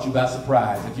know I caught you by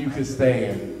surprise. If you could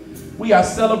stand. We are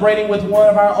celebrating with one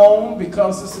of our own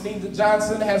because Sister Nina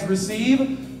Johnson has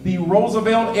received the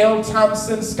Roosevelt L.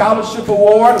 Thompson Scholarship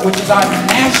Award, which is our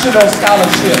national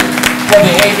scholarship for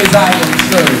the Amy Zion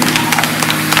Church.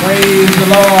 Praise the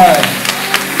Lord.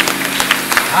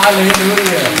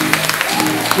 Hallelujah.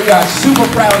 We are super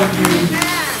proud of you.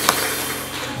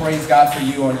 Praise God for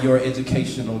you on your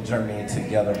educational journey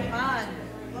together. Not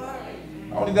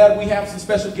only that, we have some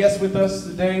special guests with us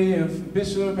today. If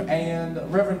Bishop and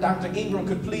Reverend Dr. Ingram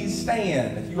could please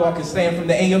stand. If you all could stand from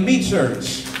the AME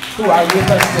Church who are with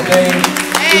us today.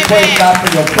 We praise God for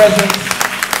your presence.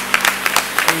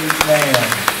 Amen.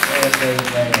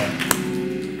 Amen.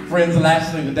 Friends,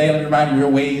 lastly today, let me remind you your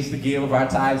ways to give of our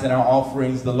tithes and our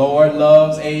offerings. The Lord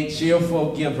loves a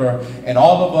cheerful giver, and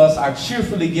all of us are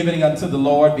cheerfully giving unto the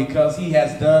Lord because he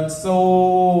has done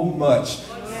so much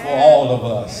for all of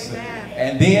us.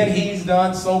 And then he's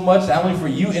done so much not only for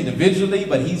you individually,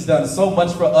 but he's done so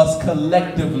much for us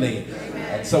collectively.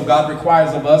 And so God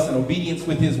requires of us in obedience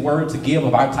with his word to give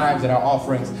of our tithes and our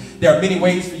offerings. There are many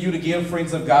ways for you to give,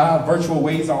 friends of God. Virtual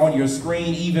ways are on your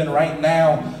screen even right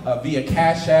now via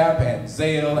Cash App and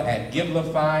Zelle and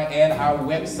Givelify and our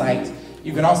website.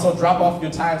 You can also drop off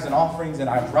your tithes and offerings in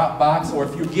our drop box, or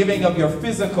if you're giving of your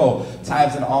physical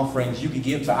tithes and offerings, you can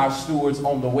give to our stewards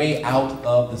on the way out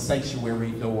of the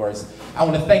sanctuary doors. I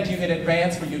want to thank you in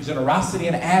advance for your generosity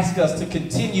and ask us to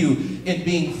continue in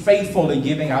being faithful in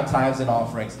giving our tithes and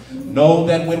offerings. Know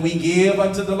that when we give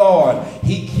unto the Lord,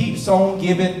 he keeps on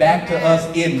giving back to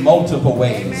us in multiple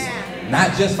ways.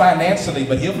 Not just financially,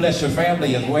 but he'll bless your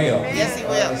family as well. Yes, he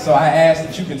will. So I ask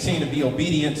that you continue to be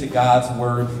obedient to God's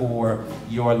word for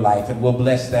your life, and we'll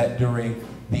bless that during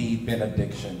the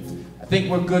benediction. I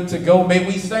think we're good to go. May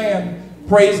we stand.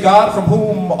 Praise God from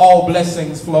whom all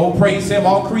blessings flow. Praise him,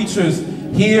 all creatures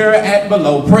here and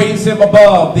below. Praise him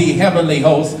above the heavenly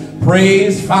host.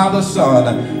 Praise Father,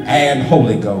 Son, and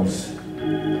Holy Ghost.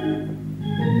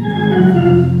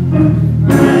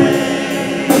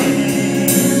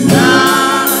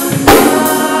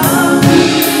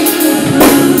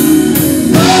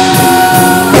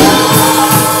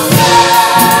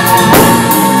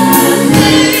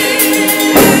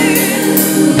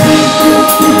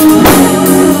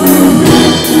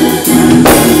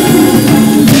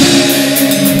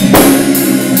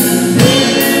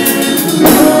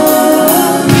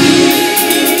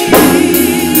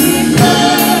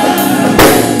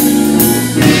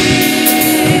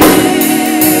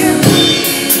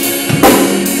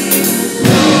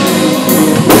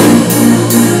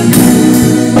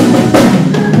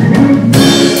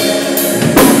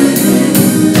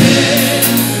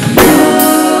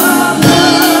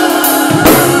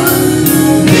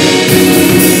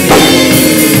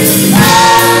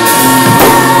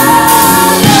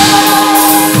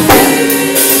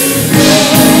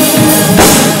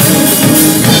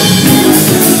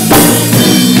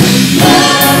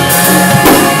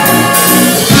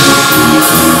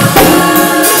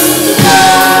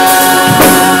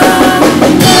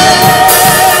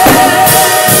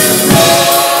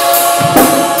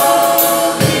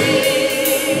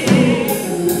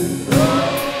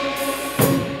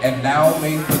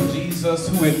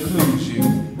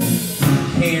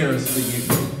 cares for you,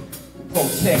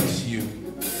 protects you.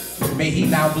 May he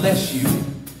now bless you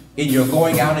in your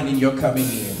going out and in your coming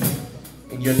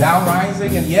in your down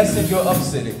rising, and yes, in your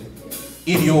upsitting,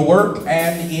 in your work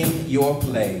and in your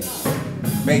play.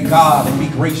 May God be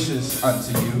gracious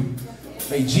unto you.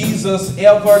 May Jesus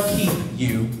ever keep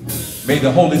you. May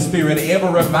the Holy Spirit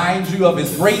ever remind you of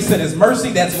his grace and his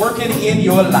mercy that's working in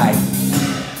your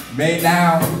life. May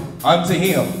now unto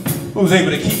him who's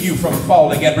able to keep you from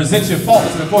falling and present you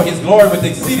faultless before his glory with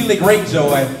exceedingly great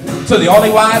joy. To the only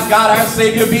wise God, our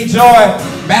Savior, be joy,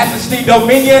 majesty,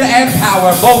 dominion, and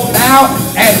power, both now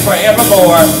and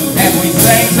forevermore. And we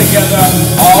sing together,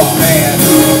 all stand.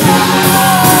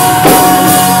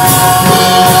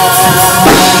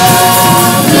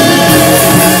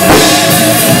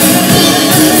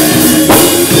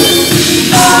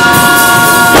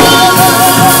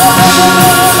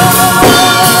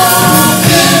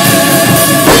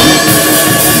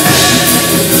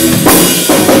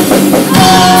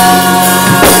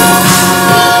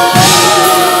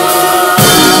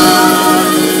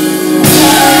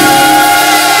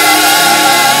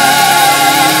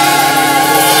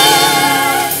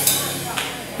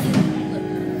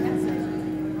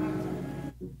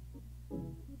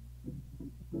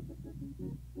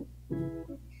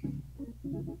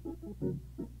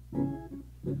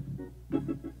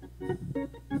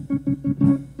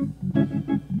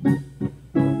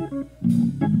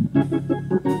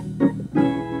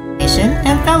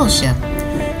 And fellowship.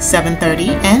 7:30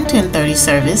 and 10:30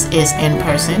 service is in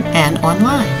person and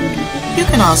online. You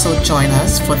can also join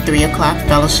us for 3 o'clock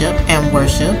fellowship and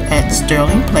worship at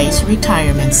Sterling Place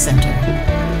Retirement Center.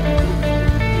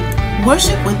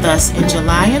 Worship with us in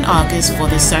July and August for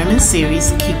the sermon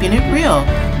series Keeping It Real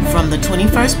from the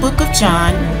 21st book of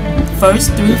John,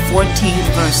 1st through 14th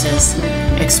verses,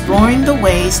 exploring the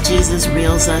ways Jesus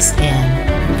reels us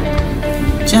in.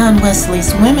 John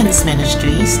Wesley's Women's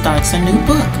Ministry starts a new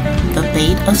book, The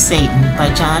Bait of Satan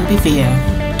by John Bevere,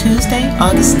 Tuesday,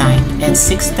 August 9th at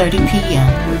 6:30 p.m.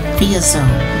 via Zoom.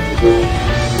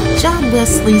 John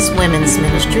Wesley's Women's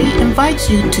Ministry invites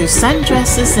you to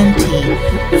Sundresses and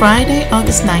Tea, Friday,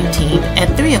 August 19th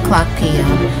at 3 o'clock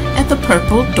p.m. at the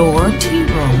Purple Door Tea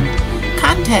Room.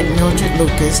 Contact Mildred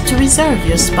Lucas to reserve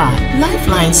your spot.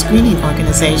 Lifeline Screening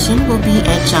Organization will be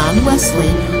at John Wesley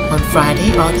on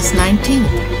Friday, August 19th.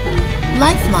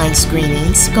 Lifeline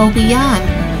screenings go beyond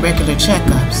regular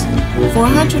checkups. For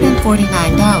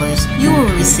 $149, you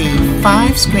will receive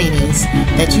 5 screenings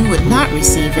that you would not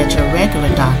receive at your regular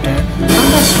doctor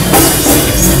unless you have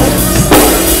specific symptoms.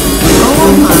 Go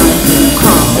online,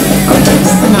 call, or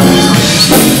text the numbers on your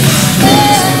screen to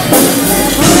register.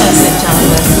 Join us at John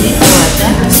Wesley for a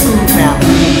back-to-school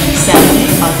rally, Saturday,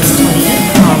 August 20th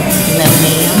from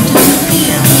 11 a.m. to 2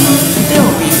 p.m. There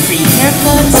will be free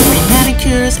haircuts, free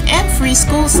manicures, and free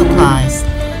school supplies.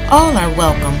 All are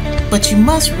welcome, but you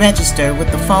must register with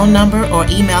the phone number or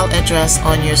email address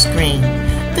on your screen.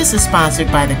 This is sponsored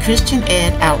by the Christian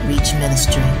Ed Outreach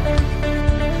Ministry.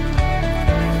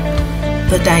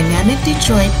 The Dynamic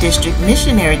Detroit District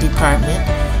Missionary Department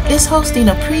is hosting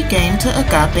a pregame to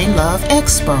Agape Love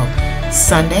Expo,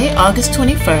 Sunday, August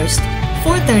 21st,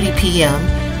 4:30 p.m.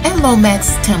 at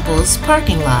Lomax Temple's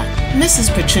parking lot.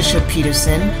 Mrs. Patricia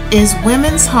Peterson is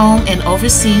Women's Home and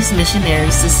Overseas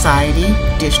Missionary Society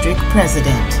District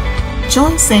President.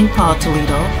 Join St. Paul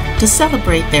Toledo to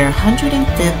celebrate their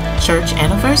 105th church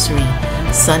anniversary,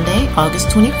 Sunday, August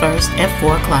 21st at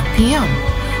 4 o'clock p.m.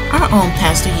 Our own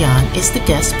Pastor Young is the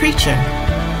guest preacher.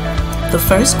 The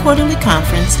first quarterly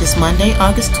conference is Monday,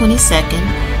 August 22nd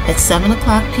at 7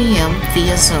 o'clock p.m.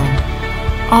 via Zoom.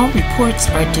 All reports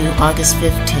are due August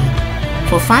 15th.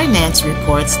 For finance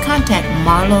reports, contact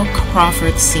Marlo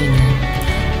Crawford Sr.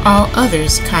 All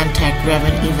others contact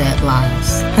Reverend Yvette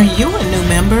Lyles. Are you a new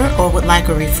member or would like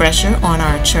a refresher on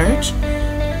our church?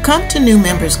 Come to new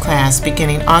members class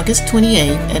beginning August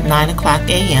 28th at 9 o'clock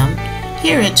a.m.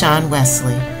 here at John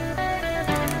Wesley.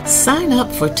 Sign up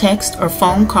for text or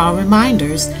phone call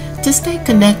reminders to stay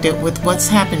connected with what's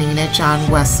happening at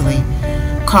John Wesley.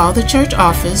 Call the church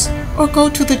office or go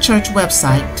to the church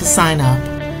website to sign up.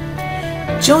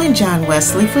 Join John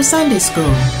Wesley for Sunday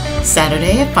School,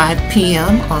 Saturday at 5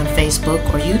 p.m. on Facebook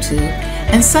or YouTube,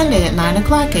 and Sunday at 9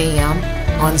 o'clock a.m.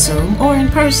 on Zoom or in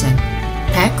person.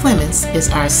 Pat Clements is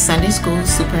our Sunday School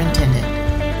Superintendent.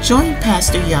 Join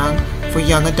Pastor Young for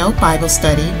Young Adult Bible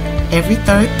Study every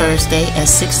third Thursday at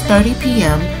 6:30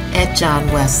 p.m. at John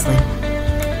Wesley.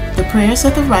 The prayers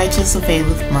of the righteous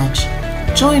availeth much.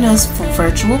 Join us for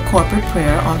virtual corporate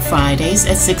prayer on Fridays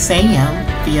at 6 a.m.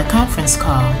 via conference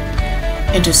call.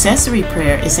 Intercessory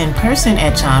prayer is in person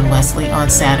at John Wesley on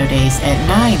Saturdays at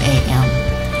 9 a.m.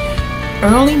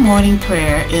 Early morning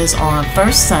prayer is on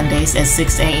first Sundays at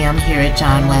 6 a.m. here at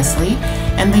John Wesley,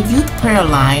 and the youth prayer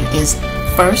line is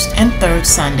first and third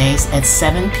Sundays at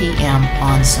 7 p.m.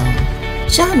 on Zoom.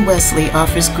 John Wesley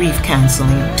offers grief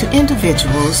counseling to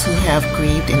individuals who have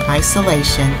grieved in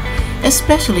isolation,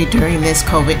 especially during this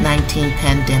COVID-19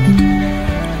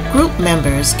 pandemic. Group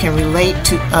members can relate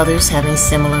to others having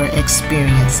similar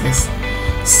experiences.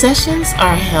 Sessions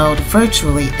are held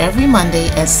virtually every Monday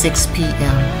at 6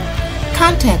 p.m.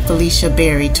 Contact Felicia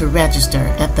Berry to register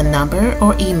at the number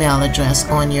or email address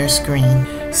on your screen.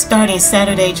 Starting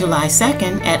Saturday, July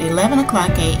 2nd at 11 o'clock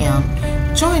a.m.,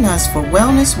 join us for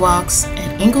wellness walks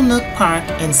at Inglenook Park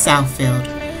in Southfield,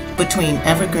 between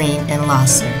Evergreen and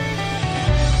Lawson.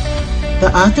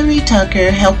 The Arthur E. Tucker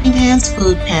Helping Hands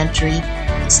Food Pantry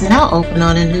is now open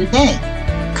on a new day.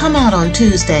 Come out on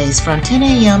Tuesdays from 10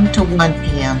 a.m. to 1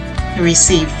 p.m. to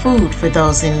receive food for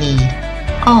those in need.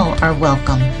 All are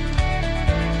welcome.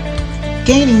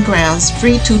 Gaining Ground's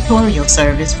free tutorial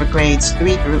service for grades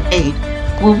 3 through 8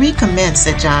 will recommence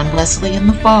at John Wesley in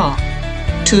the fall.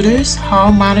 Tutors,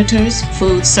 hall monitors,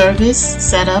 food service,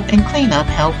 setup, and cleanup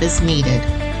help is needed.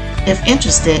 If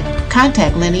interested,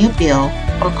 contact Linnea Bill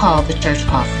or call the church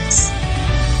office.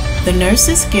 The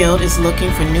Nurses Guild is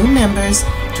looking for new members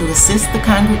to assist the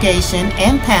congregation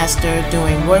and pastor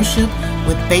doing worship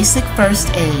with basic first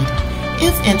aid.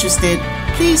 If interested,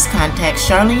 please contact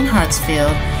Charlene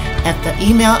Hartsfield at the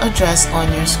email address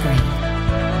on your screen.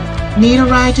 Need a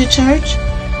ride to church?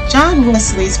 John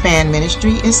Wesley's band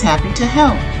ministry is happy to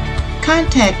help.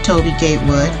 Contact Toby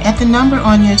Gatewood at the number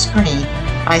on your screen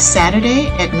by Saturday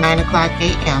at 9 o'clock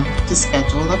a.m. to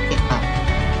schedule a pickup.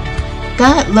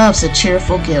 God loves a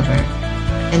cheerful giver,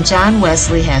 and John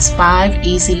Wesley has 5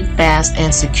 easy, fast,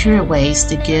 and secure ways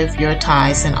to give your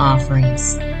tithes and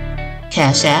offerings.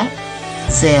 Cash App,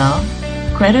 Zelle,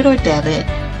 credit or debit,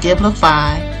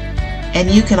 Givelify, and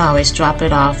you can always drop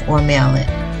it off or mail it.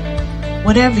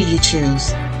 Whatever you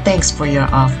choose, thanks for your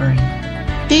offering.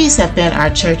 These have been our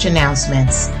church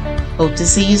announcements. Hope to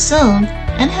see you soon,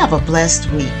 and have a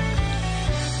blessed week.